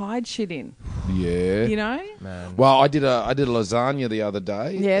can you hide shit in? Yeah. You know? Man. Well, I did a lasagna the other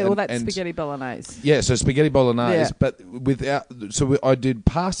day. Yeah, well, and- that's and- spaghetti bolognese. Yeah, so spaghetti bolognese, Yeah. but without. So I did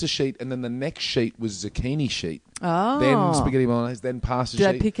pasta sheet, and then the next sheet was zucchini sheet. Oh. Then spaghetti bolognese, then pasta Did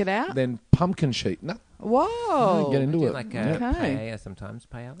sheet. I pick it out? Then pumpkin sheet. No, Whoa. get into Do it. like Okay. paella sometimes.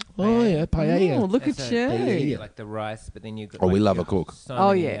 Paella. Oh yeah, paella. Oh, look at That's you. paella. Like the rice, but then you. Oh, we love a cook. So Oh,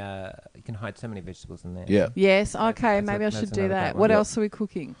 many, yeah. you can hide so many vegetables in there. Yeah. Yes, okay, That's maybe I that's should do another that. great What one. else are we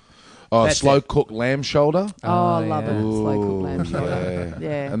cooking? Oh, That's slow it. cooked lamb shoulder. Oh, I love yeah. it. Slow cooked lamb shoulder. Yeah.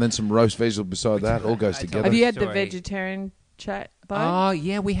 Yeah. And then some roast vegetable beside that. All goes I together. Have you had the Sorry. vegetarian chat, though? Oh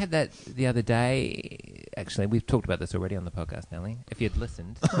yeah, we had that the other day. Actually, we've talked about this already on the podcast, Nelly. If you'd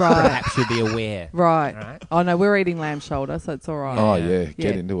listened, Right. perhaps you'd be aware. Right. Right. Oh, no, we're eating lamb shoulder, so it's all right. Oh Yeah. yeah,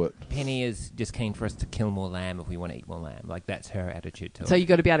 get Yeah. into it. Penny is just keen for us to kill more lamb if we want to eat more lamb. Like that's her attitude to So it. you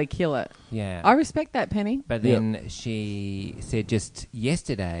got to be able to kill it. Yeah. I respect that, Penny. But then she said just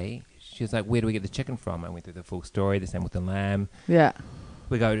yesterday, she was like, "Where do we get the chicken from?" I went through the full story. The same with the lamb. Yeah.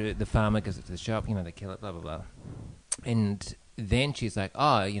 We go to the farmer, goes to the shop. You know, they kill it. Blah blah blah. And then she's like,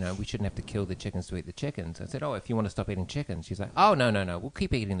 "Oh, you know, we shouldn't have to kill the chickens to eat the chickens." I said, "Oh, if you want to stop eating chickens," she's like, "Oh, no, we'll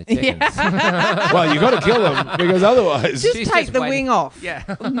keep eating the chickens." Well, you got to kill them because otherwise, Just She's take just the waiting. wing off. Yeah.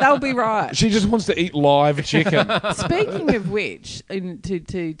 They'll be right. she just wants to eat live chicken. Speaking of which,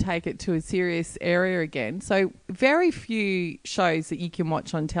 to take it to a serious area again, so very few shows that you can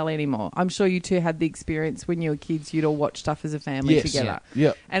watch on telly anymore. I'm sure you two had the experience when you were kids, you'd all watch stuff as a family Yes. together.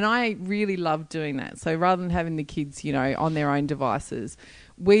 Yeah. And I really loved doing that. So rather than having the kids, you know, on their own devices,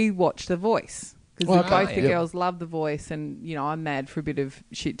 we watched The Voice. Because Okay. both the Yeah. girls love The Voice and, you know, I'm mad for a bit of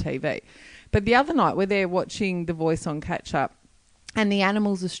shit TV. But the other night, we're there watching The Voice on Catch Up, and the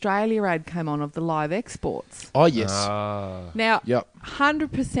Animals Australia ad came on of the live exports. Oh yes. Now, Yep.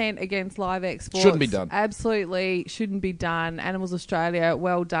 100% against live exports. Shouldn't be done. Absolutely shouldn't be done. Animals Australia,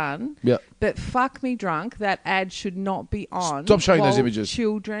 well done. Yep. But fuck me drunk, that ad should not be on. Stop showing those while images.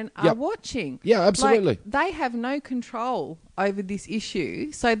 Children are Yep. watching. Yeah, absolutely. Like, they have no control over this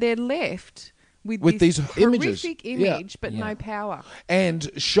issue, so they're left with These this images. horrific Yeah. image, but Yeah. no power.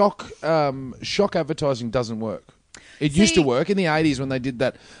 And shock advertising doesn't work. It used to See- work in the 80s when they did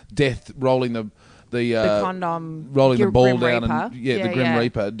that death rolling the Condom, rolling the ball Grim down Reaper. and the Grim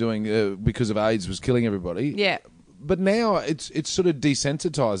Reaper doing because of AIDS was killing everybody. Yeah. But now it sort of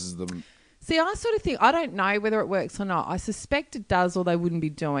desensitizes them. See, I sort of think, I don't know whether it works or not. I suspect it does or they wouldn't be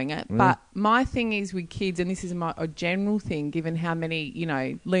doing it. But my thing is with kids, and this is a general thing, given how many, you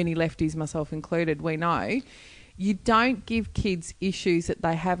know, loony lefties, myself included, we know, you don't give kids issues that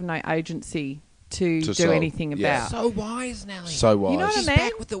they have no agency to do solve. anything Yeah. about. So wise, Nelly. So wise. You know what I She's mean?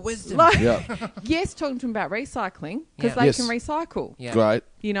 back with the wisdom. Like, Yeah. yes, talking to them about recycling, because Yeah. they Yes. can recycle. Yeah. Great.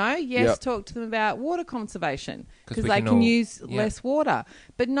 You know, yes, Yep. talk to them about water conservation 'Cause because we they can can all- use yeah. less water.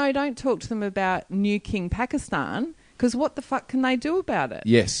 But no, don't talk to them about nuking Pakistan because what the fuck can they do about it?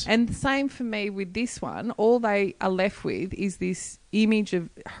 Yes. And the same for me with this one. All they are left with is this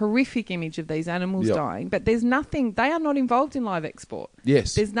horrific image of these animals Yep. dying. But there's nothing, they are not involved in live export.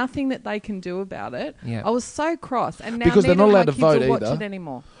 Yes. There's nothing that they can do about it. Yeah. I was so cross. And now Because they're neither not of my allowed to kids vote will watch either. it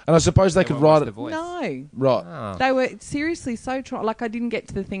anymore. And I suppose they They could won't watch write The it. Voice. No. Right. Oh. They were seriously so like I didn't get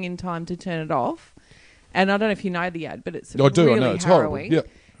to the thing in time to turn it off. And I don't know if you know the ad, but it's I do, I really know, it's horrible. harrowing. Yeah.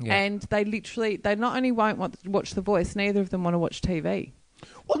 Yeah. And they not only won't watch The Voice, neither of them want to watch TV.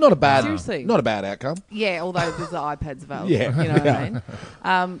 Well, not a bad outcome. Yeah, although there's the iPads available. Yeah. You know what I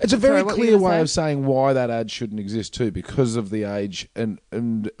mean? It's a very sorry, what were you clear gonna way say? of saying why that ad shouldn't exist too, because of the age, and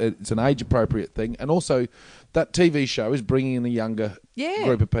it's an age appropriate thing, and also that TV show is bringing in a younger Yeah.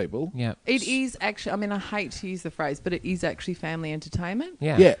 group of people. Yeah. It is actually, I mean, I hate to use the phrase, but it is actually family entertainment.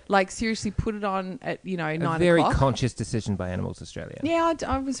 Yeah. Yeah. Like, seriously, put it on at, A 9 very o'clock. conscious decision by Animals Australia. Yeah,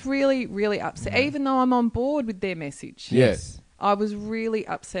 I was really, really upset, even though I'm on board with their message. Yes. I was really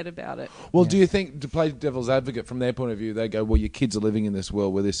upset about it. Well, do you think, to play devil's advocate from their point of view, they go, well, your kids are living in this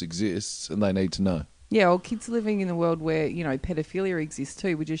world where this exists, and they need to know. Yeah, well, kids living in a world where, you know, pedophilia exists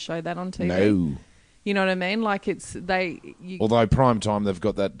too. Would you show that on TV? No. You know what I mean? Like, it's, Although prime time, they've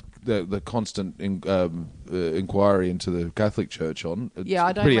got that the constant inquiry into the Catholic Church on. It's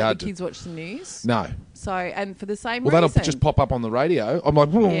I don't pretty let hard the kids watch the news. No. So, and for the same Well, reason. that'll just pop up on the radio. I'm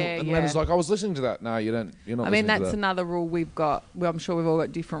like, and yeah. Leonard's like, I was listening to that. No, you don't. You're not. I mean, listening to that's that. another rule we've got. Well, I'm sure we've all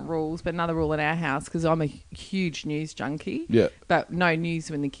got different rules, but another rule in our house, because I'm a huge news junkie. Yeah. But no news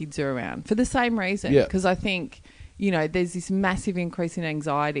when the kids are around for the same reason. Yeah. Because I think, there's this massive increase in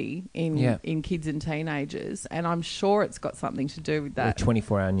anxiety in kids and teenagers, and I'm sure it's got something to do with that.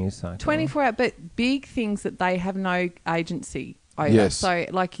 24-hour news cycle. 24-hour, but big things that they have no agency over. Yes. So,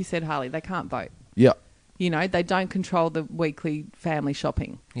 like you said, Harley, they can't vote. Yeah. They don't control the weekly family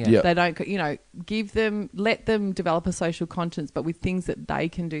shopping. Yeah. They don't, let them develop a social conscience, but with things that they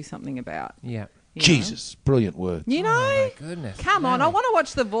can do something about. Yeah. Jesus, brilliant word. Oh my goodness. Come on, I want to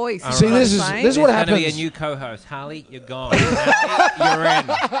watch The Voice. See, this is what happens. There's going to be a new co-host. Harley, you're gone. Harley,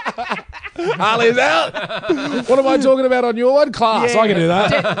 you're in. Harley's out. What am I talking about on your one? Class. I can do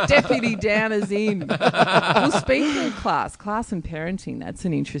that. Deputy Downer's in. Well, speaking of class and parenting, that's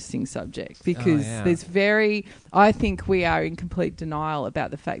an interesting subject because I think we are in complete denial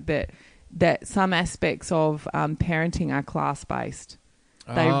about the fact that some aspects of parenting are class-based.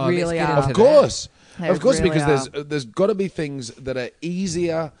 They really are. Of course. They Because really there's got to be things that are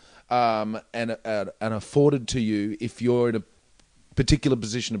easier and afforded to you if you're in a particular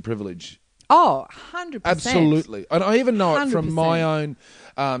position of privilege. Oh, 100%. Absolutely. And I even know it from 100%. my own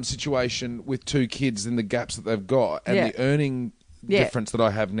situation with 2 kids and the gaps that they've got and the earning difference that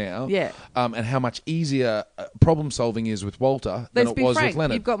I have now and how much easier problem solving is with Walter than it was with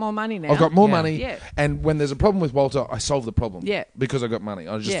Leonard. You've got more money now. I've got more money, and when there's a problem with Walter, I solve the problem because I got money.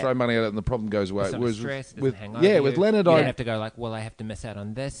 I just throw money at it and the problem goes away. Whereas stress doesn't with hang over you. with Leonard, you I don't have to go like, well, I have to miss out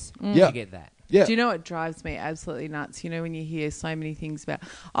on this to get that. Yeah. Do you know what drives me absolutely nuts? When you hear so many things about,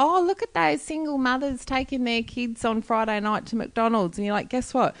 oh, look at those single mothers taking their kids on Friday night to McDonald's. And you're like,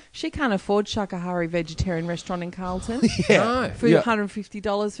 guess what? She can't afford Shakahari vegetarian restaurant in Carlton for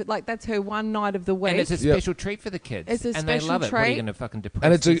 $150. That's her one night of the week. And it's a special treat for the kids. It's a and they special love it. treat. What are you going to fucking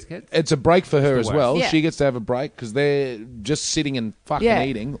depress these kids? It's a break for her as well. Yeah. She gets to have a break because they're just sitting and fucking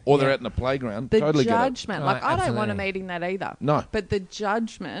eating or they're out in the playground. The totally judgment. get it. I don't want them eating that either. No. But the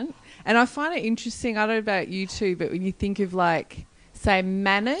judgment. And I find it interesting, I don't know about you two, but when you think of say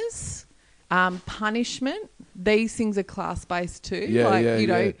manners, punishment, these things are class-based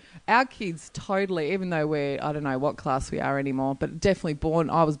too. Our kids totally, even though I don't know what class we are anymore, but definitely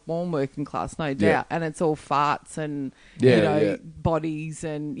I was born working class, no doubt. And it's all farts and, bodies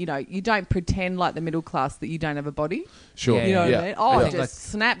and, you don't pretend like the middle class that you don't have a body. Sure. You know what I mean? I just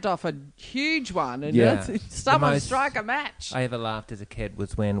snapped off a huge one and someone strike a match. I ever laughed as a kid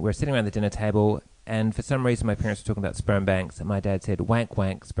was when we're sitting around the dinner table and for some reason my parents were talking about sperm banks and my dad said, wank,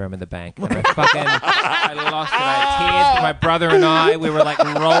 wank, sperm in the bank. And I lost it. I had tears. My brother and I, we were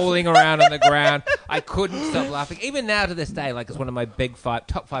rolling around on the ground. I couldn't stop laughing. Even now to this day, it's one of my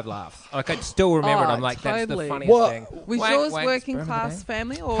top 5 laughs. I still remember it. I'm like, totally. That's the funniest thing. Was yours working class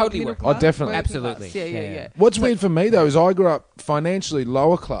family or totally middle working class? Oh, definitely. Absolutely. Yeah. What's weird for me, though, is I grew up financially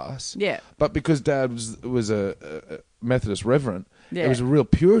lower class. Yeah. But because Dad was a Methodist reverend, it was a real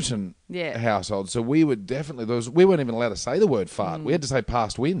Puritan household. So we would definitely... we weren't even allowed to say the word fart. We had to say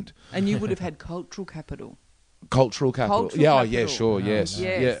past wind. And you would have had cultural capital. Cultural capital. Sure, yes.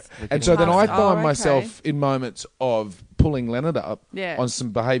 Yeah. And so then I find myself in moments of pulling Leonard up on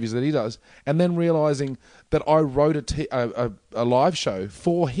some behaviours that he does and then realising that I wrote a live show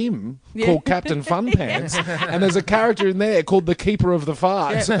for him called Captain Fun Pants and there's a character in there called the Keeper of the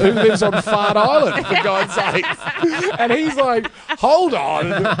Farts who lives on Fart Island, for God's sake. And he's like, hold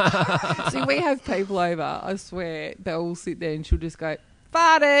on. See, we have people over, I swear, they'll all sit there and she'll just go,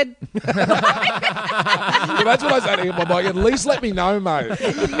 farted. Well, that's what I said to him. I'm like, at least let me know, mate.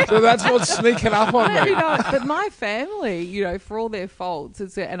 So that's what's sneaking up on me. But my family, for all their faults,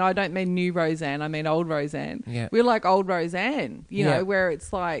 and I don't mean new Roseanne, I mean old Roseanne. Yeah. We're like old Roseanne, where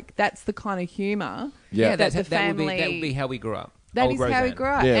it's like that's the kind of humour that the family... That would be how we grew up. That old is Roseanne. how we grew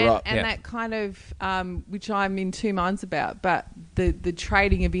up. Yeah, and that kind of, which I'm in 2 minds about, but the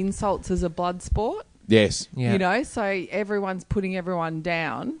trading of insults as a blood sport. Yes. Yeah. So everyone's putting everyone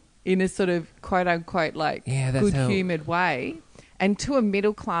down in a sort of quote-unquote good-humoured way. And to a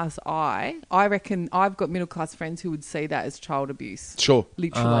middle-class eye, I reckon I've got middle-class friends who would see that as child abuse. Sure.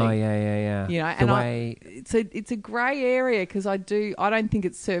 Literally. Oh, yeah. It's a grey area because I don't think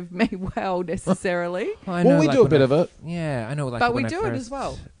it's served me well necessarily. Well, we do a bit of it. Yeah, I know. But we do it as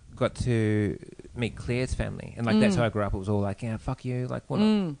well. Got to meet Claire's family, and that's how I grew up. It was all like, fuck you,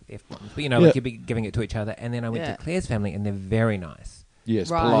 F-bombs. But you'd be giving it to each other. And then I went to Claire's family, and they're very nice. Yes,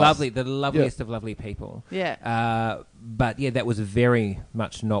 Right. polite. Lovely, the loveliest of lovely people. Yeah. But yeah, that was very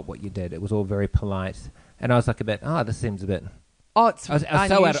much not what you did. It was all very polite. And I was like a bit, this seems a bit... Oh, it's I was so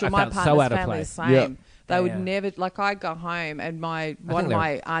unusual. out of- I My felt so partner's out of family place. is the same. Yeah. They would Yeah. never, like, I go home and one of they're-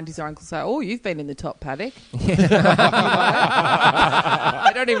 my aunties or uncles say, "Oh, you've been in the top paddock."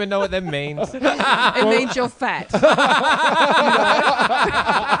 I don't even know what that means. It means you're fat.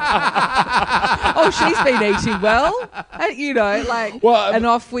 Oh, she's been eating well. And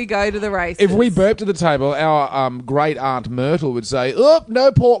off we go to the races. If we burped at the table, our great aunt Myrtle would say, "Oh,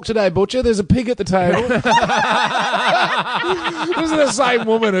 no pork today, butcher. There's a pig at the table." This is the same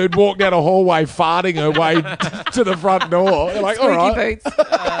woman who'd walk down a hallway farting her way to the front door. They're like, all Squeaky right. boots.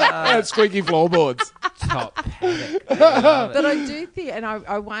 Yeah, squeaky floorboards. Top paddock. I love it. But I do think, and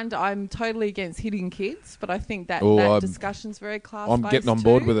I wonder, I'm totally against hitting kids, but I think that discussion's very class-based I'm getting on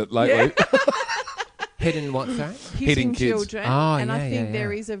board too. with it lately. Yeah. Hidden what, sorry? Hitting kids. children. Oh, and yeah, I think yeah,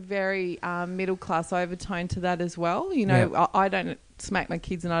 there yeah. is a very middle-class overtone to that as well. You know, I don't smack my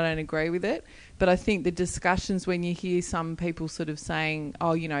kids and I don't agree with it. But I think the discussions when you hear some people sort of saying,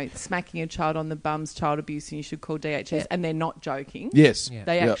 oh, you know, smacking a child on the bum's child abuse and you should call DHS, and they're not joking. Yes. Yeah.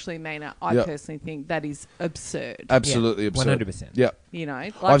 They Yep. actually mean it. I Yep. personally think that is absurd. Absolutely Yeah, absurd. 100%. Yeah. You know,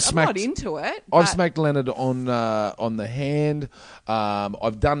 like, I've I'm smacked- not into it. I've but smacked Leonard on the hand.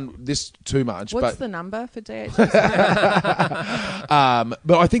 I've done this too much. What's but the number for DHS?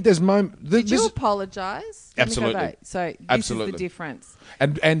 but I think there's Did you apologise? Let me go Absolutely. back. So this Absolutely. is the difference.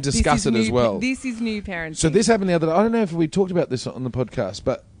 and discuss it This is as new well. This is new parenting. So this happened the other day. I don't know if we talked about this on the podcast,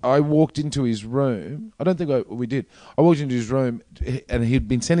 but I walked into his room. I don't think we did. I walked into his room, and he'd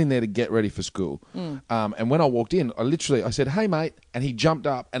been sent in there to get ready for school. And when I walked in, I said, "Hey, mate," and he jumped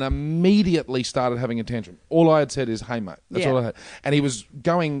up and immediately started having a tantrum. All I had said is, "Hey, mate." That's all I had. And he was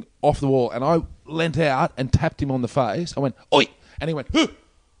going off the wall, and I leant out and tapped him on the face. I went, "Oi!" And he went, "Huh,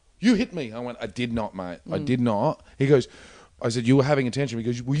 you hit me." I went, "I did not, mate. I did not." He goes, I said, "You were having a tantrum." He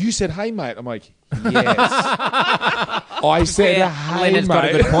goes, "Well, you said, 'Hey, mate.'" I'm like, "Yes." I said, "Hey, Leonard's mate." got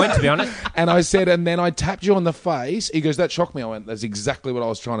a good point, to be honest. And I said, and then I tapped you on the face. He goes, "That shocked me." I went, "That's exactly what I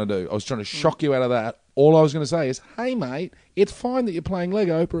was trying to do. I was trying to shock you out of that. All I was going to say is, 'Hey, mate, it's fine that you're playing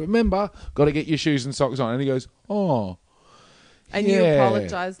Lego, but remember, got to get your shoes and socks on.'" And he goes, "Oh." And you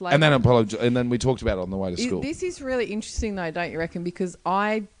apologised later. And then we talked about it on the way to school. This is really interesting, though, don't you reckon? Because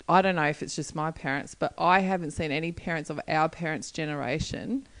I don't know if it's just my parents, but I haven't seen any parents of our parents'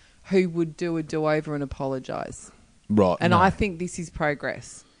 generation who would do a do-over and apologise. Right. And I think this is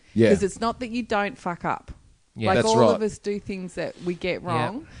progress. Yeah. Because it's not that you don't fuck up. Yeah. Like That's all right. of us do things that we get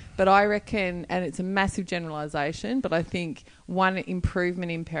wrong. But I reckon, and it's a massive generalisation, but I think one improvement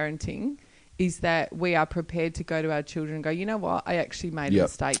in parenting is that we are prepared to go to our children and go, "You know what? I actually made a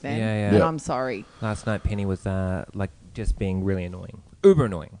mistake then, and Yep. I'm sorry." Last night, Penny was just being really annoying. Uber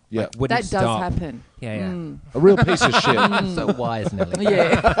annoying. Yeah. Like, wouldn't That stop. does happen. Yeah, yeah. A real piece of shit. So wise, Nelly.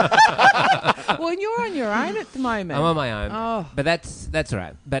 Yeah. Well, and you're on your own at the moment. I'm on my own. Oh. But that's all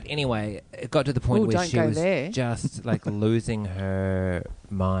right. But anyway, it got to the point Ooh, where don't she go was there. just like losing her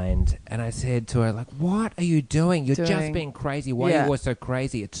mind. And I said to her, like, "What are you doing? You're just being crazy. Why are you always so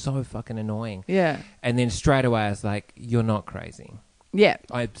crazy? It's so fucking annoying." Yeah. And then straight away I was like, "You're not crazy. Yeah.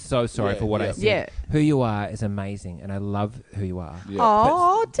 I'm so sorry for what I said. Yeah. Who you are is amazing, and I love who you are. Yeah.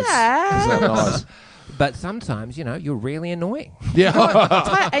 Oh, Isn't Dad. that nice? But sometimes, you're really annoying."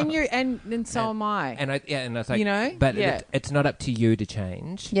 Yeah. and so am I. And I was like, You know? but Yeah. it's not up to you to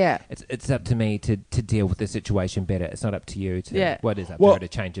change. Yeah. It's up to me to deal with the situation better. It's not up to you to. Yeah. What is up Well- to her to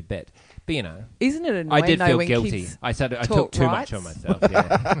change a bit? But Isn't it annoying? I did though, feel when guilty. kids I said I talk took too rights? much on myself.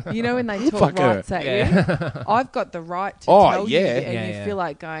 Yeah. You know when they talk Fuck her. rights at Yeah. you? I've got the right to Oh, tell yeah. you, and Yeah, you yeah. feel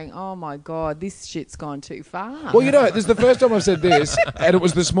like going, "Oh my God, this shit's gone too far." Well, this is the first time I've said this, and it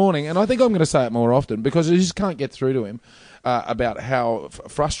was this morning, and I think I'm going to say it more often because I just can't get through to him about how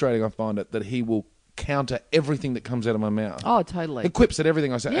frustrating I find it that he will counter everything that comes out of my mouth. Oh, totally. He quips at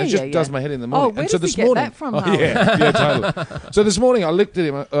everything I say. Yeah, and it just yeah, does yeah. my head in the Oh, morning. where and so does this he get morning, that from, oh, Harley? yeah, totally. So this morning, I looked at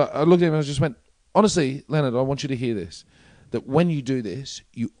him. And I just went, "Honestly, Leonard, I want you to hear this. That when you do this,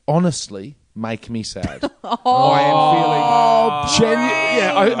 you honestly make me sad. I am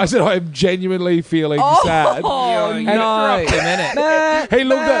feeling I said I am genuinely feeling sad. Oh, You no. dropped him in it. He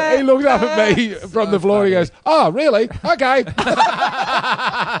looked up at me from the floor. And he goes, "Oh, really? Okay."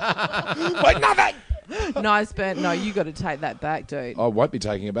 Like nothing. Nice, but no, you got to take that back, dude. I won't be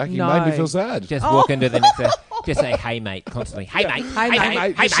taking it back. You No. made me feel sad. Just walk into the next. Just say, "Hey, mate," constantly. "Hey, mate. Hey, mate.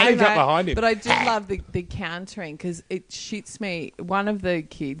 mate. Just sneak up behind him. But I do love the countering because it shits me. One of the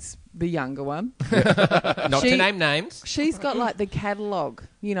kids, the younger one, Not She- to name names." she's got like the catalogue,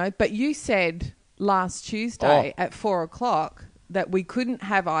 but you said last Tuesday at 4:00 that we couldn't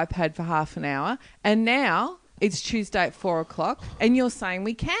have iPad for half an hour, and now it's Tuesday at 4:00, and you're saying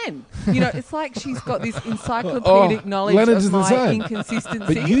we can. It's like she's got this encyclopedic knowledge Leonard's of the my same.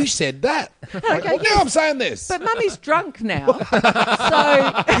 inconsistencies. But you said that. Now I'm saying this. But Mummy's drunk now, so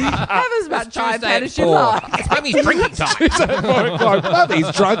have as much iPad as you like. It's Mummy's drinking time. It's at 4:00.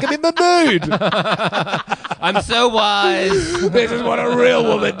 Mummy's drunk and in the mood. I'm so wise. This is what a real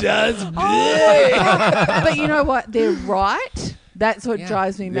woman does. But you know what? They're right. That's what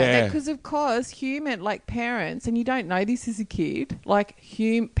drives me mad. Yeah. Because, of course, parents, and you don't know this as a kid,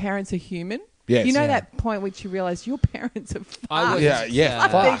 parents are human. Yes. You know that point which you realise your parents are fucked. Yeah. They're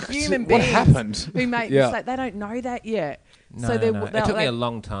Fucked. human What beings happened? who make mistakes. They don't know that yet. No. It took me a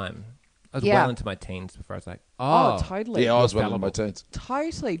long time. I was well into my teens before I was like, oh totally. Yeah, I was well into my teens.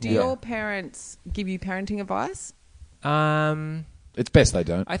 Totally. Do your parents give you parenting advice? It's best they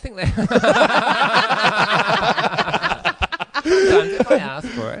don't. I think they... Sometimes if I ask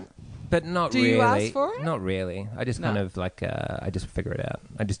for it, but not really. Do you ask for it? Not really. I just kind of I just figure it out.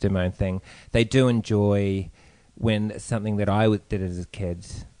 I just do my own thing. They do enjoy when something that I did as a kid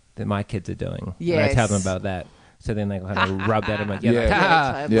that my kids are doing. Yes. And I tell them about that. So then they kind of rub that in my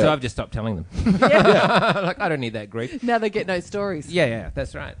Yeah. So I've just stopped telling them. Like, I don't need that grief. Now they get no stories. Yeah,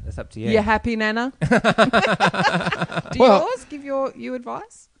 that's right. That's up to you. You happy, Nana? Do yours give you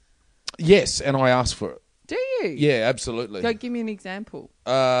advice? Yes, and I asked for it. Do you? Yeah, absolutely. Go give me an example.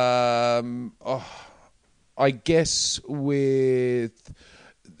 I guess they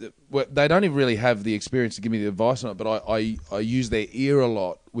don't even really have the experience to give me the advice on it, but I use their ear a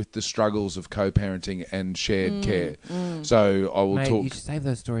lot with the struggles of co-parenting and shared care. So I will talk. You should save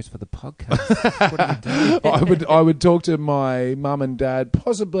those stories for the podcast. What are you doing? I would talk to my mum and dad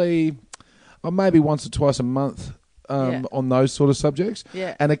possibly, maybe once or twice a month. On those sort of subjects.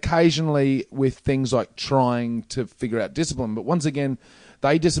 Yeah. And occasionally with things like trying to figure out discipline. But once again,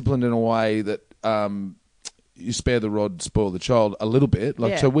 they disciplined in a way that you spare the rod, spoil the child a little bit.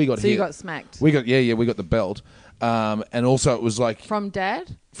 So we got hit. You got smacked. We got the belt. And also it was like... From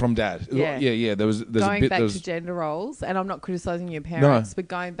dad? From dad. Yeah. Yeah. There's going a bit... back to gender roles, and I'm not criticising your parents, but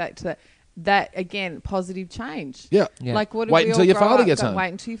going back to that again, positive change. Yeah. Like what? Wait until your father gets home. Wait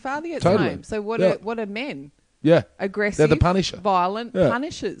until your father gets Totally. home. So what are men? Yeah. Aggressive, they're the punisher. violent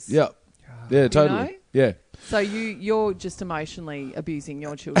punishers. Yeah. Yeah, totally. know? Yeah. So you're just emotionally abusing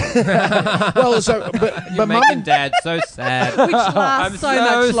your children, Well, but You're mum making and Dad so sad. which lasts so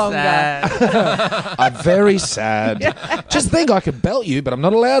much longer. Sad. I'm very sad. Just think I could belt you, but I'm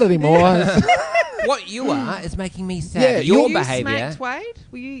not allowed anymore. What you are is making me sad. Yeah, Your Were you behaviour. smacked, Wade?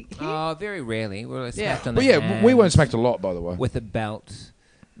 Were you hit? Oh, very rarely. We were smacked on the But yeah, hand we weren't smacked a lot, by the way. with a belt.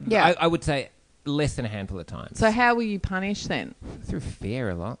 Yeah. I would say less than a handful of times. So how were you punished then? Through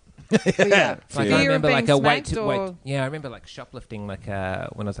fear a lot. Yeah. Like Fear I of remember being like a smacked or... Yeah, I remember like shoplifting when I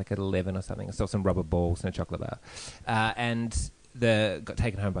was like at 11 or something. I stole some rubber balls in a chocolate bar, and got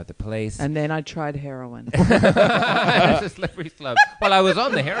taken home by the police. And then I tried heroin. It's a slippery slope. Well, I was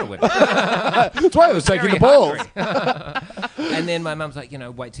on the heroin. That's why I was taking the balls. And then my mum's like,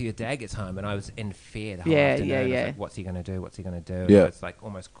 wait till your dad gets home, and I was in fear the whole Yeah, afternoon. yeah, I was yeah. like, what's he going to do? What's he going to do? Yeah. And I was like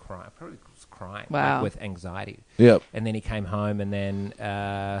almost crying. Probably was crying. Wow. Like, with anxiety. Yep. And then he came home, and then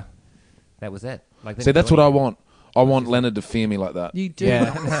that was it. Like, See, that's what I want. I want Leonard to fear me like that. You do.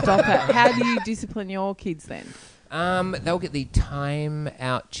 Yeah. Stop it. How do you discipline your kids then? They'll get the time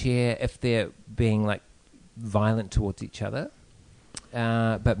out chair if they're being like violent towards each other.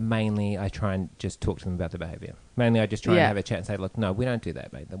 But mainly I try and just talk to them about the behaviour. Mainly I just try and have a chat and say, look, no, we don't do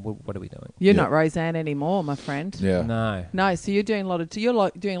that, mate. What are we doing? You're not Roseanne anymore, my friend. Yeah. No, so you're doing a lot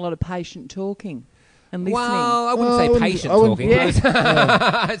of patient talking and listening. Well, I wouldn't say patient talking.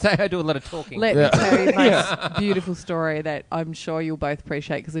 I'd say I do a lot of talking. Let me tell you the most beautiful story that I'm sure you'll both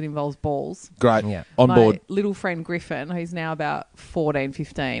appreciate because it involves balls. Great. Yeah. On My board. little friend Griffin, who's now about 14,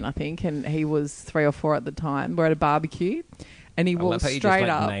 15, I think, and he was 3 or 4 at the time. We're at a barbecue, and he walks straight just,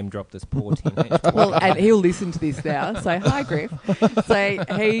 up. Name drop this poor teenage. Well, and he'll listen to this now. So, hi, Griff.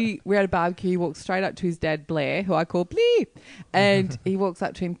 So we're at a barbecue. He walks straight up to his dad, Blair, who I call Blair, and he walks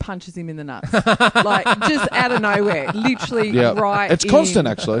up to him, punches him in the nuts, like just out of nowhere, literally right. It's constant,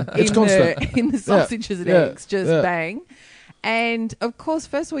 actually. It's constant in the sausages and eggs, just bang. And of course,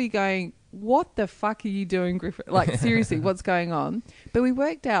 first of all, you're going, what the fuck are you doing, Griffin? Like, seriously, what's going on? But we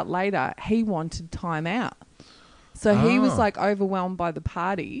worked out later he wanted time out. So he was like overwhelmed by the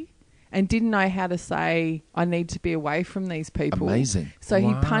party and didn't know how to say, I need to be away from these people. Amazing. So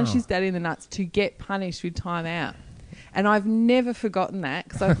he punched his dad in the nuts to get punished with time out. And I've never forgotten that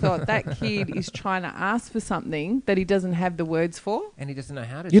because I thought that kid is trying to ask for something that he doesn't have the words for. And he doesn't know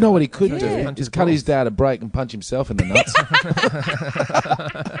how to You do know it. what he could Yeah. do? Is cut his dad a break and punch himself in the nuts.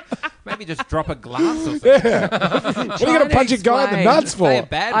 Maybe just drop a glass or something. What are you going to punch a guy in the nuts Say a for?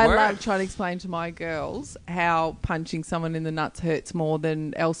 bad I word. love trying to explain to my girls how punching someone in the nuts hurts more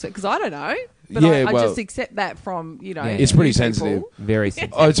than else because I don't know. But Yeah, I well- just accept that from, Yeah. It's pretty new people. sensitive. Very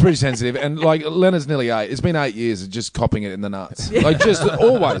sensitive. Oh, it's pretty sensitive. And like Leonard's nearly 8. It's been 8 years of just copping it in the nuts. Like just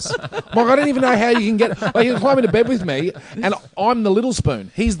always. Like I don't even know how you can get like he'll climb into bed with me and I'm the little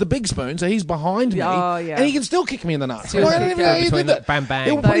spoon. He's the big spoon, so he's behind me. Oh, yeah. And he can still kick me in the nuts. Still Like, I don't kick even know how you. you Between do that. the bang, bang.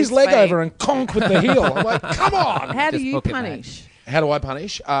 He'll put his Those leg feet. over and conk with the heel. I'm like, come on. How do Just you hook it back. punish? How do I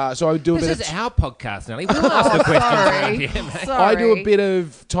punish? So I would do a This bit is of our podcast, Nelly. We'll ask the questions around here, mate. Sorry. I do a bit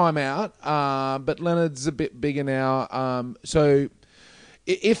of timeout, but Leonard's a bit bigger now. So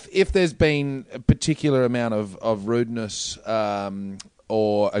if there's been a particular amount of rudeness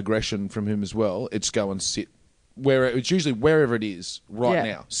or aggression from him as well, it's go and sit. It's usually wherever it is right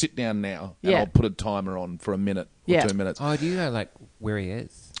Yeah. now. Sit down now, and Yeah. I'll put a timer on for a minute or Yeah. 2 minutes. Oh, do you know, like, where he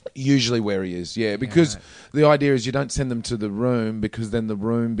is? Usually where he is, yeah, because right. the idea is you don't send them to the room because then the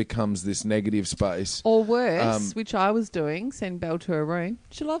room becomes this negative space. Or worse, which I was doing, send Belle to her room.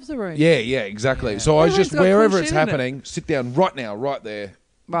 She loves the room. Yeah, exactly. Yeah. So I was Everyone's just got wherever cool it's shit in it. happening, sit down right now, right there,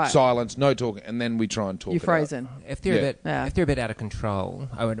 Right. silence, no talking, and then we try and talk. You're it out. frozen. If they're Yeah. a bit out of control,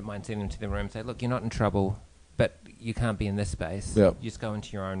 I wouldn't mind sending them to the room and say, look, you're not in trouble, but you can't be in this space. Yeah. You just go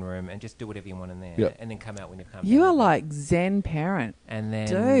into your own room and just do whatever you want in there, Yeah. and then come out when you come. You are like Zen parent. and then,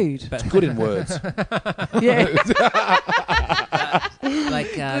 Dude. but Good in words. Yeah.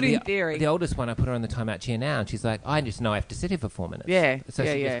 like Good in theory. the oldest one, I put her on the timeout chair now, and she's like, I just know I have to sit here for 4 minutes. Yeah, so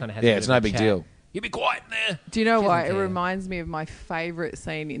yeah, she yeah. just kind of has Yeah, a bit it's of no a big chat. deal. You be quiet in there. Do you know She what? doesn't It care. reminds me of my favourite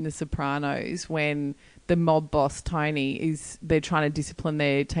scene in The Sopranos when the mob boss Tony they're trying to discipline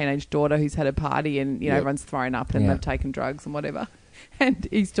their teenage daughter who's had a party and Yep. everyone's thrown up and Yeah. they've taken drugs and whatever. And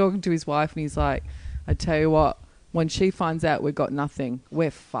he's talking to his wife and he's like, I tell you what, when she finds out we've got nothing,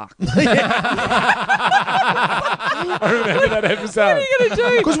 we're fucked. I remember that episode. What are you going to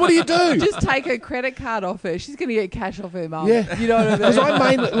do? Because what do you do? Just take her credit card off her. She's going to get cash off her mum. Yeah. You know what I mean? Because I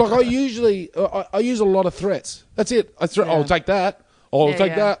mainly, like, I use a lot of threats. That's it. Yeah. I'll take that. I'll Yeah, take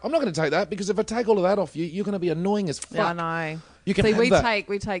yeah. that. I'm not going to take that because if I take all of that off you, you're going to be annoying as fuck. Yeah, I know. You can See, have we that.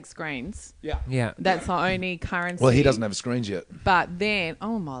 take screens. Yeah. Yeah. That's the only currency. Well, he doesn't have screens yet. But then,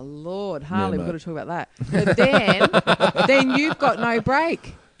 oh my Lord, Harley, Yeah, we've got mate. to talk about that. But then you've got no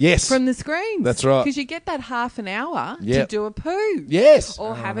break Yes. from the screens. That's right. Because you get that half an hour to Yep. do a poo. Yes.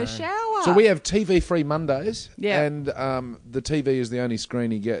 Or have a shower. So we have TV-free Mondays, Yeah. and the TV is the only screen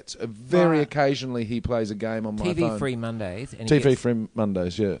he gets. Very Right. occasionally he plays a game on my phone. TV-free Mondays. And he gets- TV-free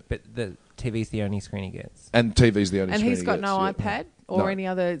Mondays, yeah. But the TV's the only screen he gets. And TV's the only And screen he's he got gets, no yeah. iPad or No. any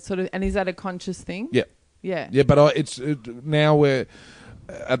other sort of... And is that a conscious thing? Yeah. Yeah. Yeah, but now we're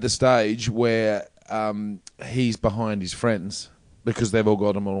at the stage where he's behind his friends because they've all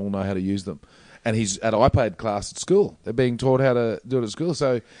got them and all know how to use them. And he's at iPad class at school. They're being taught how to do it at school.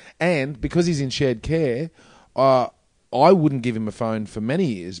 So, and because he's in shared care, I wouldn't give him a phone for many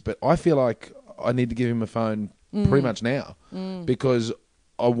years, but I feel like I need to give him a phone pretty much now because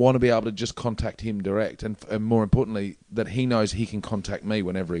I want to be able to just contact him direct, and more importantly, that he knows he can contact me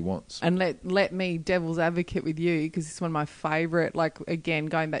whenever he wants. And let me devil's advocate with you because it's one of my favourite, like, again,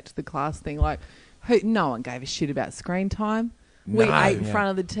 going back to the class thing, like, no one gave a shit about screen time. We No. ate in Yeah. front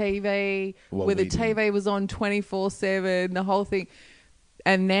of the TV, Well, where the we didn't. TV was on 24/7, the whole thing.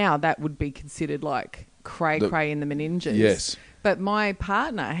 And now that would be considered like cray-cray in the meninges. Yes. But my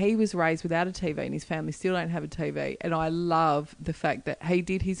partner, he was raised without a TV and his family still don't have a TV. And I love the fact that he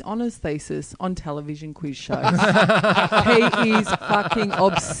did his honours thesis on television quiz shows. He is fucking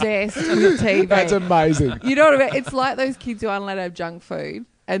obsessed with TV. That's amazing. You know what I mean? It's like those kids who aren't allowed to have junk food.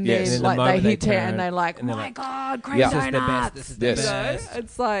 And Yes. then And the like they moment they hit it turn and they're like, and they're my like, God, cream Yeah. This is the best. donuts. This is the Yes. You know? best.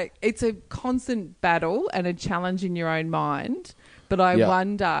 It's like, it's a constant battle and a challenge in your own mind. But I Yeah.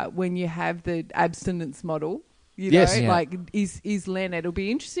 wonder when you have the abstinence model, you Yes. know, Yeah. like is Len, it'll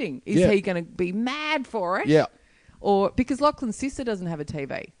be interesting. Is Yeah. he going to be mad for it? Yeah. Or because Lachlan's sister doesn't have a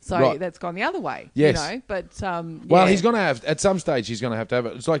TV. So Right. that's gone the other way. Yes. You know, but Well, yeah. he's going to have, at some stage, he's going to have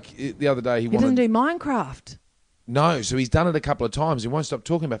it. It's like the other day he He doesn't wanted... do Minecraft. No, so he's done it a couple of times. He won't stop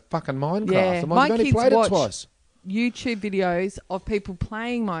talking about fucking Minecraft. Yeah. I'm My like, you've only kids played watch- it twice. YouTube videos of people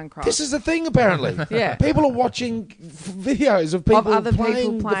playing Minecraft. This is the thing, apparently. Yeah. People are watching videos of people of other playing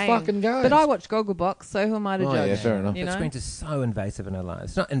people the playing. fucking games. But I watch Gogglebox, so who am I to Oh, judge? yeah, fair enough. You But know? screens are so invasive in our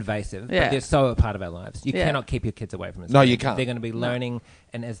lives. Not invasive, Yeah. but they're so a part of our lives. You Yeah. cannot keep your kids away from it. No, you can't. They're going to be learning,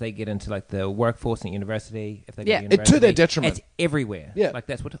 and as they get into like the workforce and university, if they Yeah. go to university, To their detriment. It's everywhere. Yeah. Like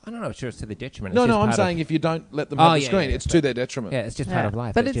that's what I don't know. Sure, it's to the detriment. No, It's just I'm part saying of, if you don't let them have Oh, the yeah, screen, yeah, it's to their detriment. yeah, it's just part of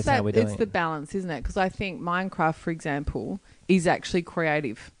life. But it's it's just how we're doing it's the it. balance, isn't it? Because I think Minecraft, for example, is actually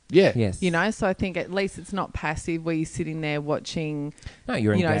creative. Yeah. Yes, You know, so I think at least it's not passive where you're sitting there watching, No,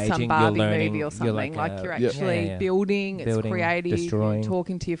 you're you know, engaging. some you're Barbie learning. movie or something. You're You're Yeah. actually building, it's Building, creative, destroying. you're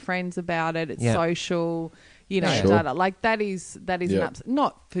talking to your friends about it, it's Yeah. social, you know, Sure. data. Like that is Yeah. an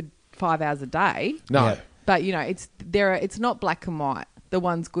not for 5 hours a day, No. Yeah. but you know, it's not black and white. The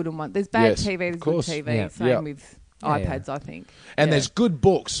one's good and one. There's bad Yes, TV, there's of good course. TV. Yeah. Same Yeah. with Yeah, yeah. iPads, I think. And Yeah. there's good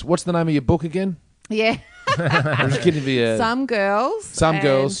books. What's the name of your book again? Yeah. I'm just kidding. Some girls. Some and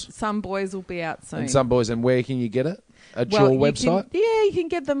girls. Some boys will be out soon. And some boys. And where can you get it? At Well, your you website? you can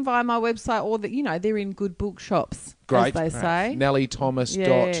get them via my website, or they're in good bookshops, Great. as they say. Nellie Thomas.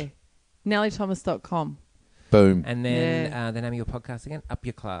 Yeah. NellieThomas.com. Boom. And then Yeah. the name of your podcast again, Up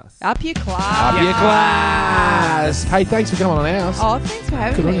Your Class. Up your class. Up your class. Hey, thanks for coming on ours. Oh, thanks for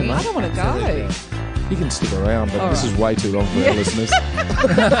having Good on me. you, mate. I don't want to go. Absolutely. You can stick around, but All this right. is way too long for our listeners.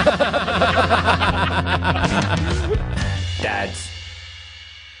 Dads.